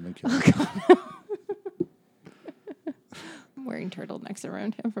friend in the kilt. I'm wearing turtlenecks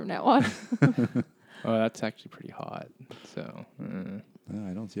around him from now on. Oh, that's actually pretty hot. So,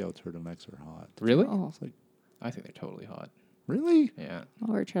 I don't see how turtlenecks are hot. really? Oh, It's like, I think they're totally hot. really? Yeah.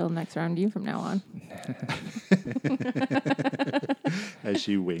 I'll wear turtlenecks around you from now on. As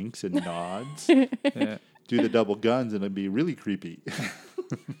she winks and nods. Yeah. Do the double guns and it'd be really creepy.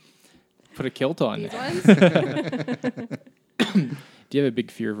 Put a kilt on. These ones? Do you have a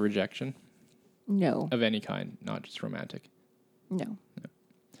big fear of rejection No. of any kind, not just romantic? No.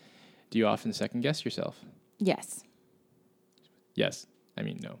 Do you often second guess yourself? Yes. Yes. I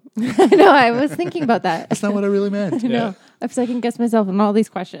mean, no. No, I was thinking about that. That's not what I really meant. No, I've second guessed myself on all these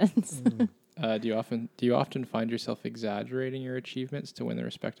questions. Do you often find yourself exaggerating your achievements to win the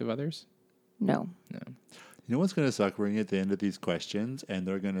respect of others? No. No. You know what's going to suck? We're going to get to the end of these questions, and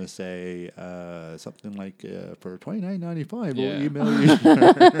they're going to say something like, for $29.95, Yeah. we'll email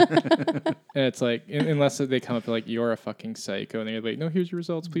you. And it's like, unless they come up like, you're a fucking psycho, and they're like, no, here's your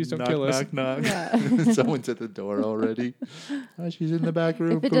results. Please don't knock, kill us. knock, knock. Yeah. Someone's at the door already. Oh, she's in the back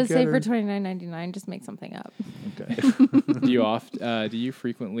room. If it Go does get say her. for $29.99, just make something up. Okay. Do you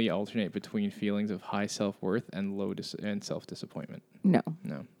frequently alternate between feelings of high self-worth and and self-disappointment? No.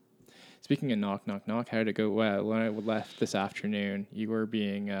 No. Speaking of knock, knock, knock, how did it go? Well, when I left this afternoon, you were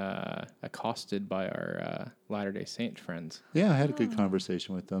being accosted by our Latter-day Saint friends. Yeah, I had a good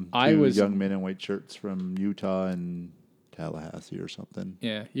conversation with them. I Two was- young men in white shirts from Utah and Tallahassee or something.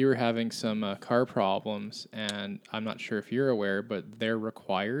 Yeah, you were having some car problems, and I'm not sure if you're aware, but they're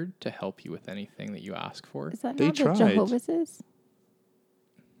required to help you with anything that you ask for. Is that They not tried. what Jehovah's is?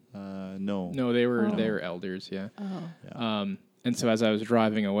 No. No, they were Oh. elders, yeah. Oh. And so as I was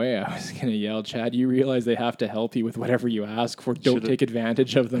driving away, I was going to yell, Chad, you realize they have to help you with whatever you ask for. Don't Should've- take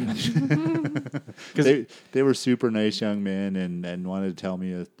advantage of them. They were super nice young men and wanted to tell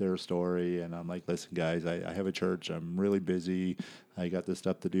me their story. And I'm like, listen, guys, I have a church. I'm really busy. I got this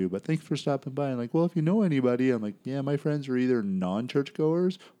stuff to do. But thanks for stopping by. And like, well, if you know anybody, I'm like, yeah, my friends are either non-church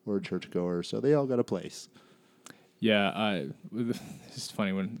goers or church goers. So they all got a place. Yeah, it's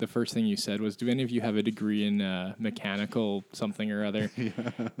funny when the first thing you said was, do any of you have a degree in mechanical something or other?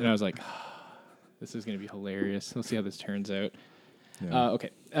 And I was like, this is going to be hilarious. We'll see how this turns out. Yeah.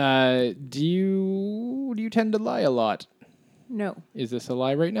 Okay. Do you tend to lie a lot? No. Is this a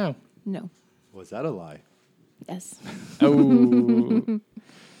lie right now? No. Was that a lie? Yes. Oh. Do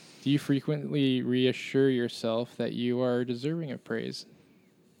you frequently reassure yourself that you are deserving of praise?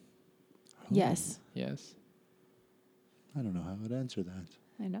 Yes. Yes. I don't know how I would answer that.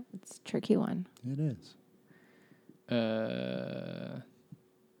 I know. It's a tricky one. It is.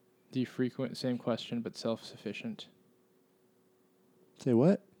 Do you same question, but self-sufficient? Say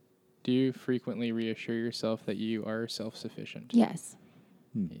what? Do you frequently reassure yourself that you are self-sufficient? Yes.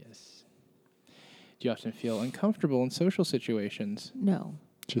 Yes. Do you often feel uncomfortable in social situations? No.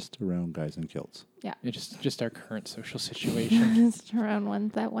 Just around guys in kilts. Yeah. It's just our current social situation. Just around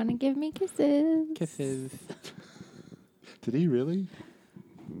ones that want to give me kisses. Kisses. Did he really?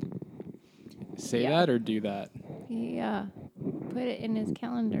 Say Yeah. that or do that? Yeah. Put it in his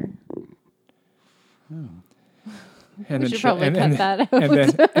calendar. Oh. And We should probably cut that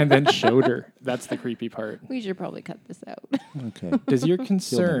out. and then showed her. That's the creepy part. We should probably cut this out. Okay. Does your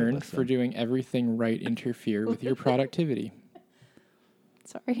concern listen. for doing everything right interfere with your productivity?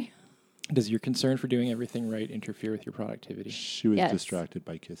 Sorry. Does your concern for doing everything right interfere with your productivity? She was Yes. distracted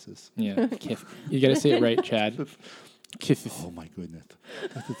by kisses. Yeah. You got to say it right, Chad. Kisses. Oh my goodness.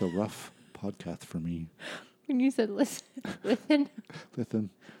 This is a rough podcast for me. When you said listen, Listen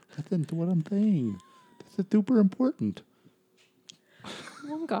to what I'm saying. This is super important.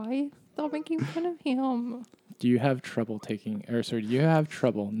 one guy, stop making fun of him. Do you have trouble do you have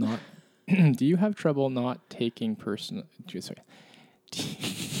trouble not do you have trouble not taking personal sorry.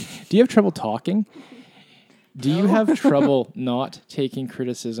 Do you have trouble talking? Do you have trouble not taking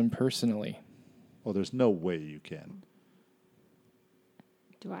criticism personally? Well, there's no way you can.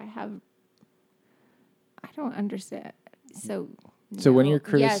 Do I have? I don't understand. So when no. you're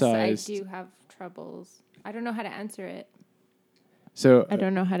criticized- yes, I do have troubles. I don't know how to answer it. So I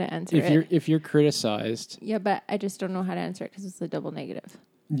don't know how to answer it. if you're criticized, Yeah, but I just don't know how to answer it because it's a double negative.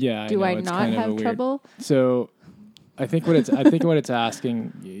 yeah, Do know, I it's not kind of a have weird- trouble So I think what it's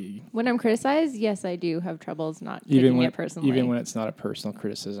asking when I'm criticized? Yes, I do have troubles not taking it personally. even when it's not a personal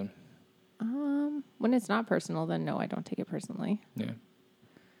criticism. When it's not personal, then no, I don't take it personally. Yeah.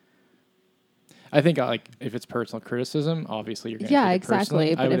 I think like if it's personal criticism, obviously you're going to Yeah, take it exactly,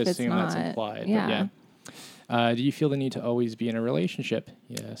 personally. I but would if it's assume that's not, implied. yeah. But yeah. Do you feel the need to always be in a relationship?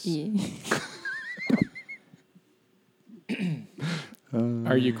 Yes.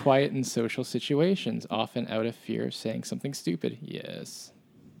 Are you quiet in social situations, often out of fear of saying something stupid? Yes.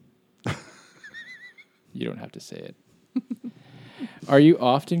 You don't have to say it. Are you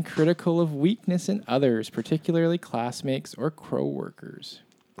often critical of weakness in others, particularly classmates or co-workers?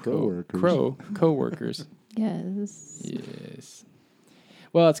 Co-workers. Yes. Yes.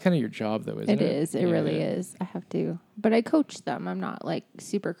 Well, it's kind of your job, though, isn't it? It is. It Yeah. really is. I have to. But I coach them. I'm not like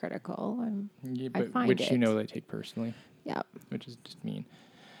super critical. Yeah, I but find which it. you know they take personally. Yep. which is just mean.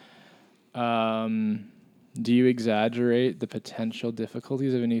 Do you exaggerate the potential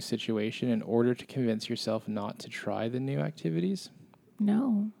difficulties of a new situation in order to convince yourself not to try the new activities?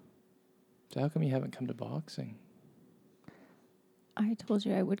 No. So how come you haven't come to boxing? I told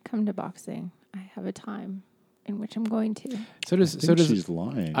you I would come to boxing. I have a time in which I'm going to. So I think she's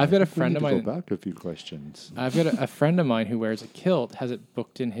lying. I've got a I think we friend need of to mine- Go back a few questions. I've got a friend of mine who wears a kilt, has it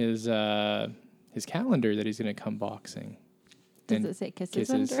booked in his calendar that he's going to come boxing. Does And it say kisses,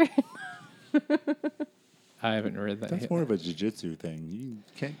 kisses. under it? I haven't read that. That's more of a jiu-jitsu thing. You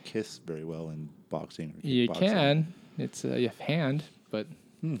can't kiss very well in boxing. Or You kickboxing. can. It's a hand, but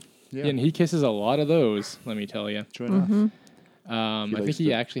Yeah. and he kisses a lot of those. Let me tell you. True enough. I think likes he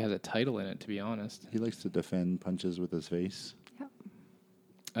to- actually has a title in it. To be honest, He likes to defend punches with his face.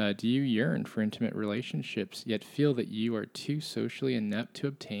 do you yearn for intimate relationships yet feel that you are too socially inept to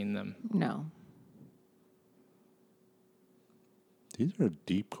obtain them? No. These are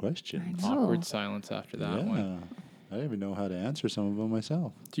deep questions. I know. Awkward silence after that one. I don't even know how to answer some of them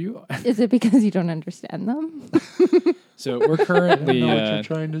myself. Do you? Is it because you don't understand them? So we're I don't currently know what you're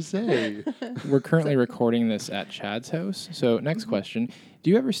trying to say. we're currently recording this at Chad's house. So next question: do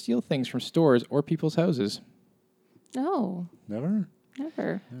you ever steal things from stores or people's houses? No. Never?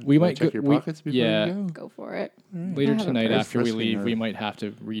 Never. We Wanna might check go- your we- pockets before yeah. you go? Go for it. Later I have a tonight, purse. after we First thing leave, I- we might have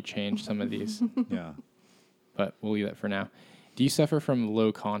to rechange some of these, Yeah. but we'll leave that for now. Do you suffer from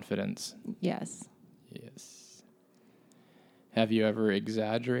low confidence? Yes. Yes. Have you ever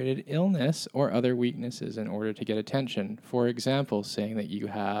exaggerated illness or other weaknesses in order to get attention? For example, saying that you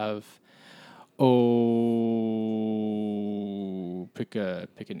have, pick an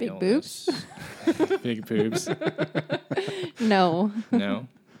Big illness. Big boobs. No. No.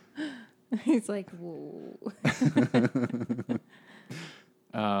 He's like, whoa.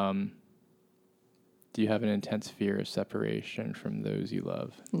 Do you have an intense fear of separation from those you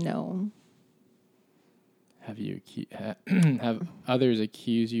love? No. Have you have others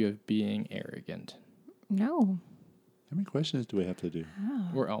accuse you of being arrogant? No. How many questions do we have to do?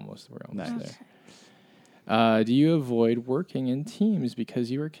 We're almost Nice. there. Do you avoid working in teams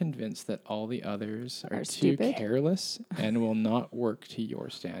because you are convinced that all the others are Are too stupid. careless and will not work to your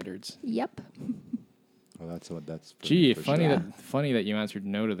standards? Yep. Oh, that's what that's. for- Gee, for funny sure. that you answered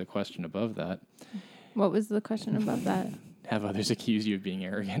no to the question above that. What was the question about that? Have others accuse you of being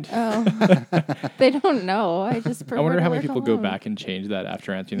arrogant? Oh, they don't know. I just. I wonder prefer how to many work people go alone. back and change that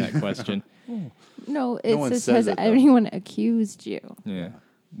after answering that question. No, it one just says has it, though. anyone accused you. Yeah,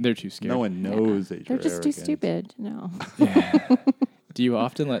 they're too scared. No one knows that They're you're just too arrogant. stupid. No. Do you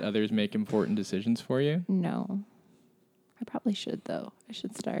often let others make important decisions for you? No. I probably should though. I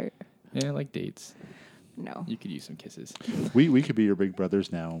should start. Yeah, like dates. No. You could use some kisses. We could be your big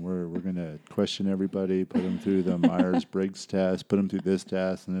brothers now. We're gonna question everybody, put them through the Myers-Briggs test, put them through this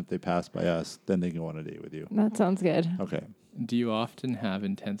test, and if they pass by us, then they can go on a date with you. That sounds good. Okay. Do you often have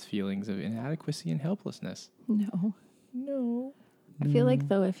intense feelings of inadequacy and helplessness? No. No. I feel like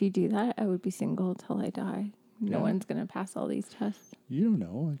though if you do that, I would be single till I die. No Yeah. one's gonna pass all these tests. You don't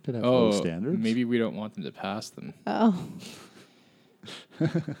know. I could have low Oh, standards. maybe we don't want them to pass them. Oh.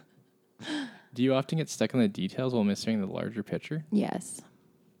 Do you often get stuck in the details while missing the larger picture? Yes.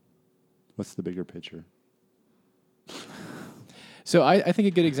 What's the bigger picture? So I think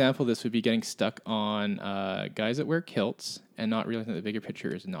a good example of this would be getting stuck on guys that wear kilts and not realizing that the bigger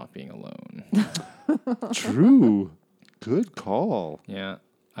picture is not being alone. True. Good call. Yeah,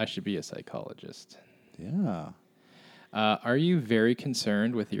 I should be a psychologist. Yeah. Are you very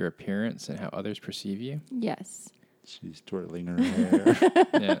concerned with your appearance and how others perceive you? Yes. She's twirling her hair.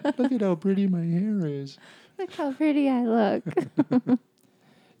 Yeah. Look at how pretty my hair is. Look how pretty I look.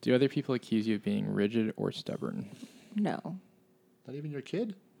 Do other people accuse you of being rigid or stubborn? No. Not even your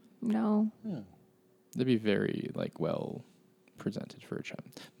kid? No. That'd be very well presented for a child.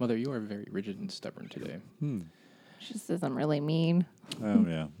 Mother, you are very rigid and stubborn today. She just isn't really mean. Oh,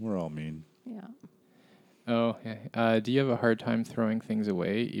 yeah. We're all mean. Yeah. Oh, yeah. Do you have a hard time throwing things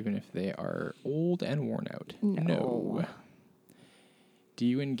away, even if they are old and worn out? No. Do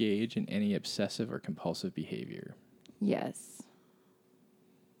you engage in any obsessive or compulsive behavior? Yes.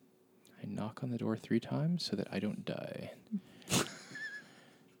 I knock on the door 3 times so that I don't die.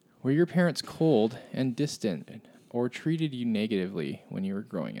 Were your parents cold and distant or treated you negatively when you were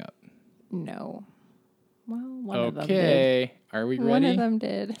growing up? No. Well, one of them did. Okay. Are we ready? One of them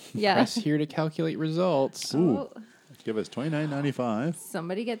did. Yeah. Press here to calculate results. Oh, Give us $29.95.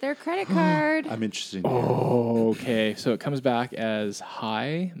 somebody get their credit card. I'm interested. In Okay, so it comes back as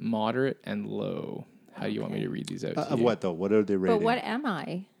high, moderate, and low. How do you want me to read these out? to Of you? what, though? What are they rated? But what am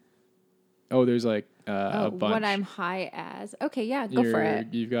I? Oh, there's like a bunch. what I'm high as. Okay, yeah, go for it.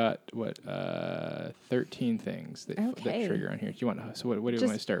 You've got 13 things that Okay. trigger on here. Do you want? So what do you Just-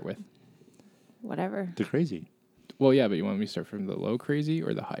 want to start with? Whatever. The crazy. Well, yeah, but you want me to start from the low crazy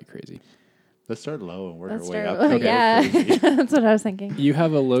or the high crazy? Let's start low and work Let's our way start. up. to the Yeah, crazy. that's what I was thinking. You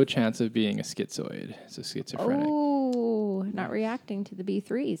have a low chance of being a schizoid, so schizophrenic. Oh, not reacting to the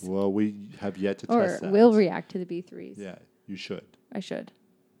B3s. Well, we have yet to Or test that. will react to the B3s. Yeah, you should. I should.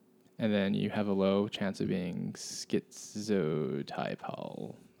 And then you have a low chance of being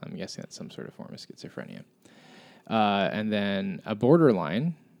schizotypal. I'm guessing that's some sort of form of schizophrenia. And then a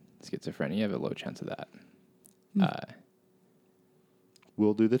borderline schizophrenia, you have a low chance of that.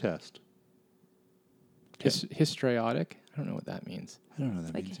 We'll do the test. Histriotic, I don't know what that means. I don't know what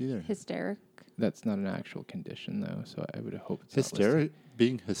that Like means either. hysteric. That's not an actual condition, though, so I would hope it's not listed.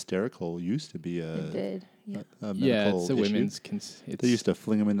 Being hysterical used to be It did. Yeah. a Yeah, medical it's a issue. women's. They used to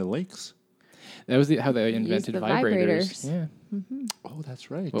fling them into lakes. That was how they invented the vibrators. vibrators. Yeah, Oh, that's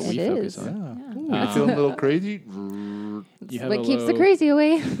right. what It we focus is. on. Yeah. Yeah. Ooh, you feeling a little crazy? It's have what a keeps the low- crazy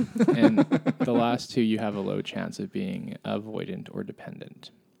away. And the last two, you have a low chance of being avoidant or dependent.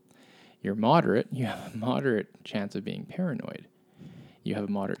 You're moderate. You have a moderate chance of being paranoid. You have a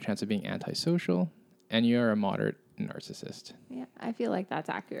moderate chance of being antisocial, and you are a moderate narcissist. Yeah, I feel like that's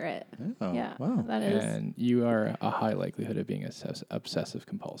accurate. Oh, Yeah, wow. that is. And you are a high likelihood of being obsessive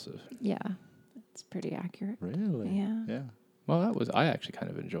compulsive. Yeah, it's pretty accurate. Really? Yeah. Yeah. Well, I actually kind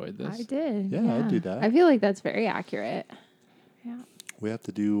of enjoyed this. I did. Yeah, I'd do that. I feel like that's very accurate. Yeah. We have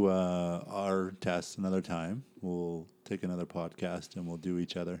to do our test another time. We'll take another podcast and we'll do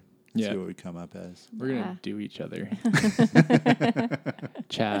each other. Yeah. See what we come up as. We're going Yeah. to do each other.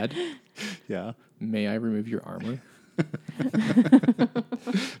 Chad, Yeah. may I remove your armor?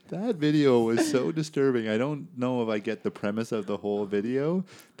 That video was so disturbing. I don't know if I get the premise of the whole video.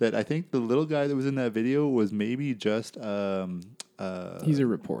 That I think the little guy that was in that video was maybe just He's a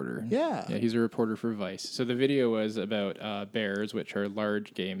reporter. Yeah. Yeah, he's a reporter for Vice. So the video was about bears, which are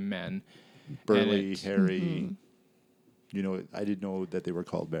large game men. burly, it- hairy. You know, I didn't know that they were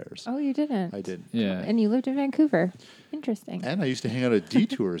called bears. Oh, you didn't. I did. Yeah. And you lived in Vancouver. Interesting. And I used to hang out at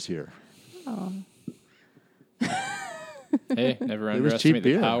detours here. Oh. Hey, never It was underestimate cheap the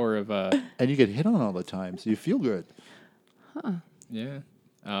beer. power of And you get hit on all the time, so you feel good. yeah.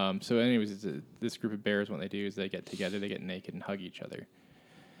 So, anyways, this group of bears. What they do is they get together, they get naked, and hug each other.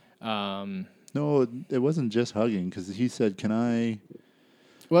 No, it wasn't just hugging, because he said, "Can I?"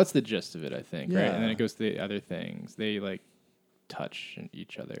 Well, that's the gist of it, I think, right? And then Yeah. it goes to the other things. They like touch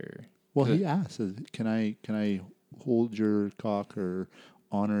each other. Well, Good. he asked, "Can I hold your cock or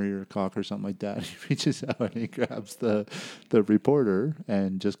honor your cock or something like that?" He reaches out and he grabs the reporter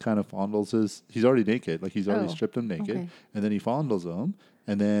and just kind of fondles his. He's already naked, like he's already Oh, stripped him naked, okay. and then he fondles him.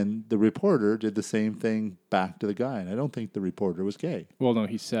 And then the reporter did the same thing back to the guy, and I don't think the reporter was gay. Well, no,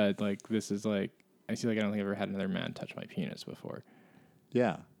 he said like this is like I don't think I've ever had another man touch my penis before.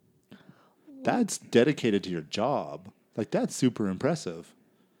 Yeah, that's dedicated to your job. Like that's super impressive.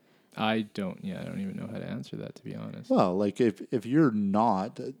 I don't even know how to answer that, to be honest. Well, like if you're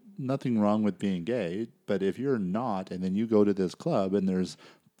not, nothing wrong with being gay, but if you're not, and then you go to this club and there's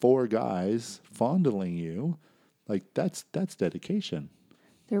 4 guys fondling you, like that's dedication.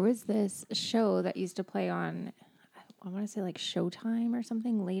 There was this show that used to play on, I want to say like Showtime or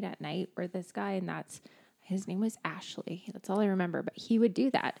something late at night, where this guy, and his name was Ashley. That's all I remember. But he would do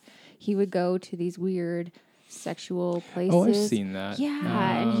that. He would go to these weird sexual places. Oh, I've seen that.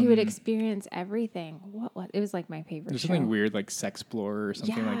 Yeah, and he would experience everything. What? It was like my favorite There's show. something weird like Sexplorer or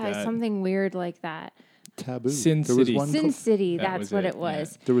something like that. something weird like that. Taboo. Sin there was City. one Sin called- City, That that's was what it, it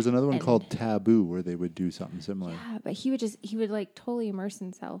was. There was another one And- called Taboo where they would do something similar. Yeah, but he would like totally immerse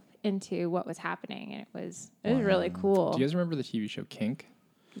himself into what was happening, and it was really cool. Do you guys remember the TV show Kink?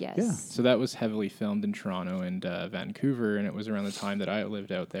 Yes. Yeah. So that was heavily filmed in Toronto and Vancouver, and it was around the time that I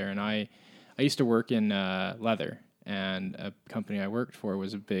lived out there. And I used to work in leather, and a company I worked for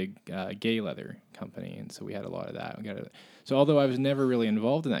was a big gay leather company, and so we had a lot of that. So although I was never really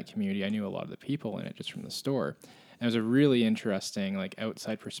involved in that community, I knew a lot of the people in it just from the store. And it was a really interesting, like,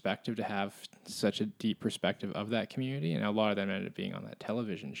 outside perspective to have such a deep perspective of that community, and a lot of them ended up being on that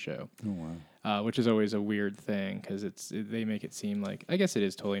television show. Oh wow. Which is always a weird thing because they make it seem like, I guess it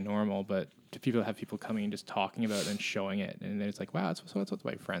is totally normal, but to have people coming and just talking about it and showing it, and then it's like, wow, that's what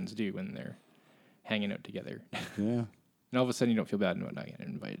my friends do when they're hanging out together. Yeah. And all of a sudden you don't feel bad about not getting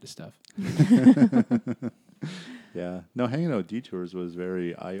invited to stuff. Yeah. No, hanging out at detours was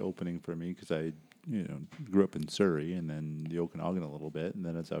very eye-opening for me because I grew up in Surrey and then the Okanagan a little bit, and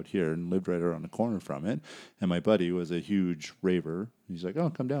then it's out here and lived right around the corner from it. And my buddy was a huge raver. He's like, "Oh,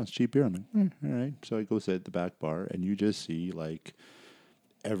 come down, it's cheap beer." I'm like, "All right." So I go sit at the back bar, and you just see like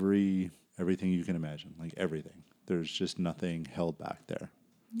everything you can imagine, like everything. There's just nothing held back there.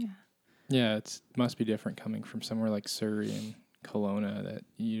 Yeah. Yeah, it must be different coming from somewhere like Surrey and Kelowna that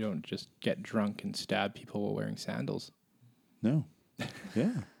you don't just get drunk and stab people while wearing sandals. No.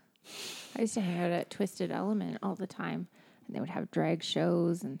 Yeah. I used to hang out at Twisted Element all the time, and they would have drag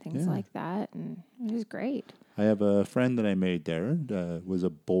shows and things like that, and it was great. I have a friend that I made there, was a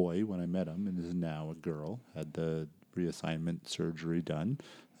boy when I met him, and is now a girl, had the reassignment surgery done,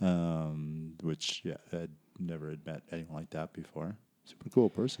 which, I'd never had met anyone like that before. Super cool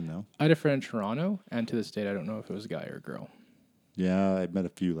person, though. I had a friend in Toronto, and to this date, I don't know if it was a guy or a girl. Yeah, I've met a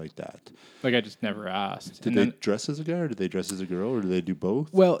few like that. Like, I just never asked. Did they dress as a guy, or did they dress as a girl, or did they do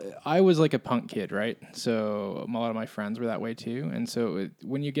both? Well, I was like a punk kid, right? So a lot of my friends were that way too. And so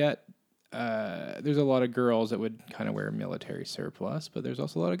when you get, there's a lot of girls that would kind of wear military surplus, but there's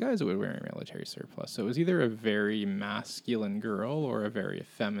also a lot of guys that would wear military surplus. So it was either a very masculine girl or a very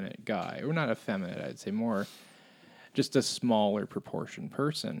effeminate guy. Or not effeminate, I'd say more just a smaller proportion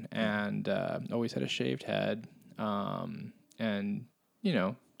person. And always had a shaved head. And,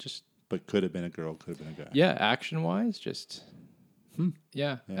 just... But could have been a girl, could have been a guy. Yeah, action-wise, just...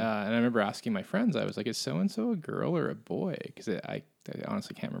 Yeah. And I remember asking my friends, I was like, is so-and-so a girl or a boy? Because I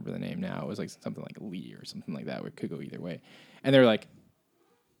honestly can't remember the name now. It was like something like Lee or something like that, where it could go either way. And they're like,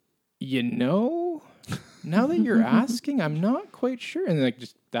 now that you're asking, I'm not quite sure. And like,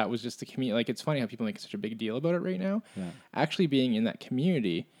 that was just the community. Like, it's funny how people make such a big deal about it right now. Yeah. Actually being in that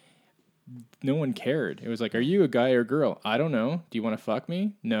community, no one cared. It was like, are you a guy or a girl? I don't know. Do you want to fuck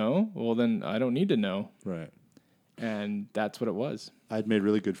me? No. Well, then I don't need to know. Right. And that's what it was. I'd made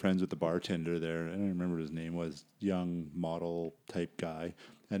really good friends with the bartender there. I don't remember what his name was. Young model type guy.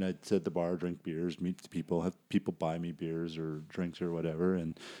 And I'd sit at the bar, drink beers, meet people, have people buy me beers or drinks or whatever.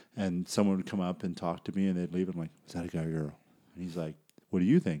 And someone would come up and talk to me, and they'd leave. I'm like, is that a guy or girl? And he's like, what do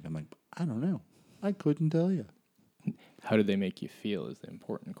you think? I'm like, I don't know. I couldn't tell you. How did they make you feel is the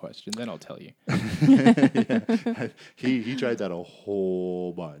important question. Then I'll tell you. Yeah. He tried that a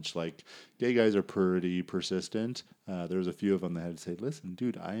whole bunch. Like, gay guys are pretty persistent. There was a few of them that had to say, listen,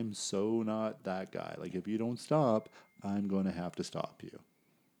 dude, I am so not that guy. Like, if you don't stop, I'm going to have to stop you.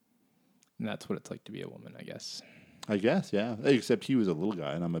 And that's what it's like to be a woman, I guess. I guess, yeah. Except he was a little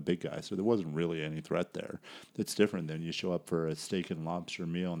guy and I'm a big guy, so there wasn't really any threat there. It's different than you show up for a steak and lobster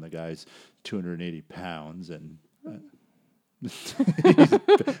meal and the guy's 280 pounds and... He's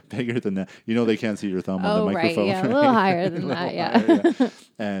bigger than that. They can't see your thumb on the microphone. Right, yeah, a little higher than that, yeah.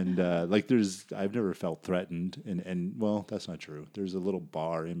 And I've never felt threatened, and well, that's not true. There's a little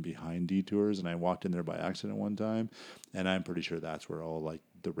bar in behind Detours, and I walked in there by accident one time, and I'm pretty sure that's where all like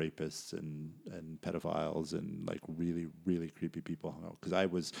the rapists and pedophiles and like really, really creepy people hung out. Because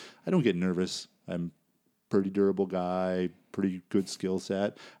I don't get nervous. I'm pretty durable guy, pretty good skill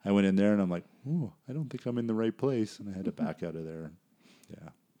set. I went in there and I'm like, ooh, I don't think I'm in the right place. And I had to back out of there. Yeah.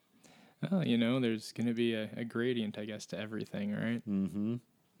 Well, there's going to be a gradient, I guess, to everything, right? Mm-hmm.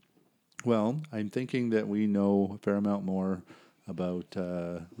 Well, I'm thinking that we know a fair amount more about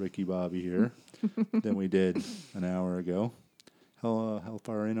Ricky Bobby here than we did an hour ago. How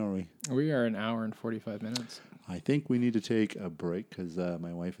far in are we? We are an hour and 45 minutes. I think we need to take a break because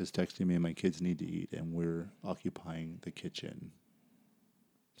my wife is texting me and my kids need to eat, and we're occupying the kitchen.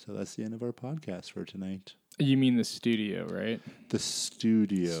 So that's the end of our podcast for tonight. You mean the studio, right? The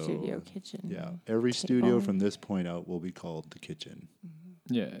studio. Studio kitchen. Yeah. Every studio from this point out will be called the kitchen.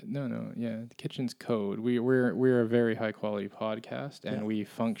 Mm-hmm. Yeah. No. Yeah. The kitchen's code. We're a very high quality podcast, and we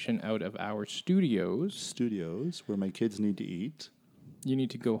function out of our studios. Studios where my kids need to eat. You need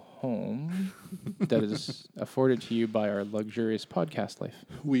to go home. That is afforded to you by our luxurious podcast life.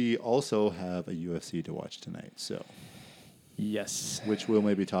 We also have a UFC to watch tonight, so... Yes. Which we'll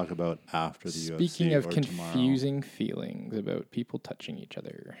maybe talk about after the UFC. Speaking of confusing tomorrow. Feelings about people touching each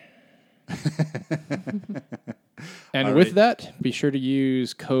other. And with that, be sure to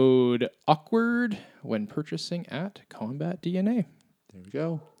use code AWKWARD when purchasing at Combat DNA. There we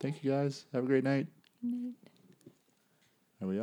go. Thank you guys. Have a great night. Night.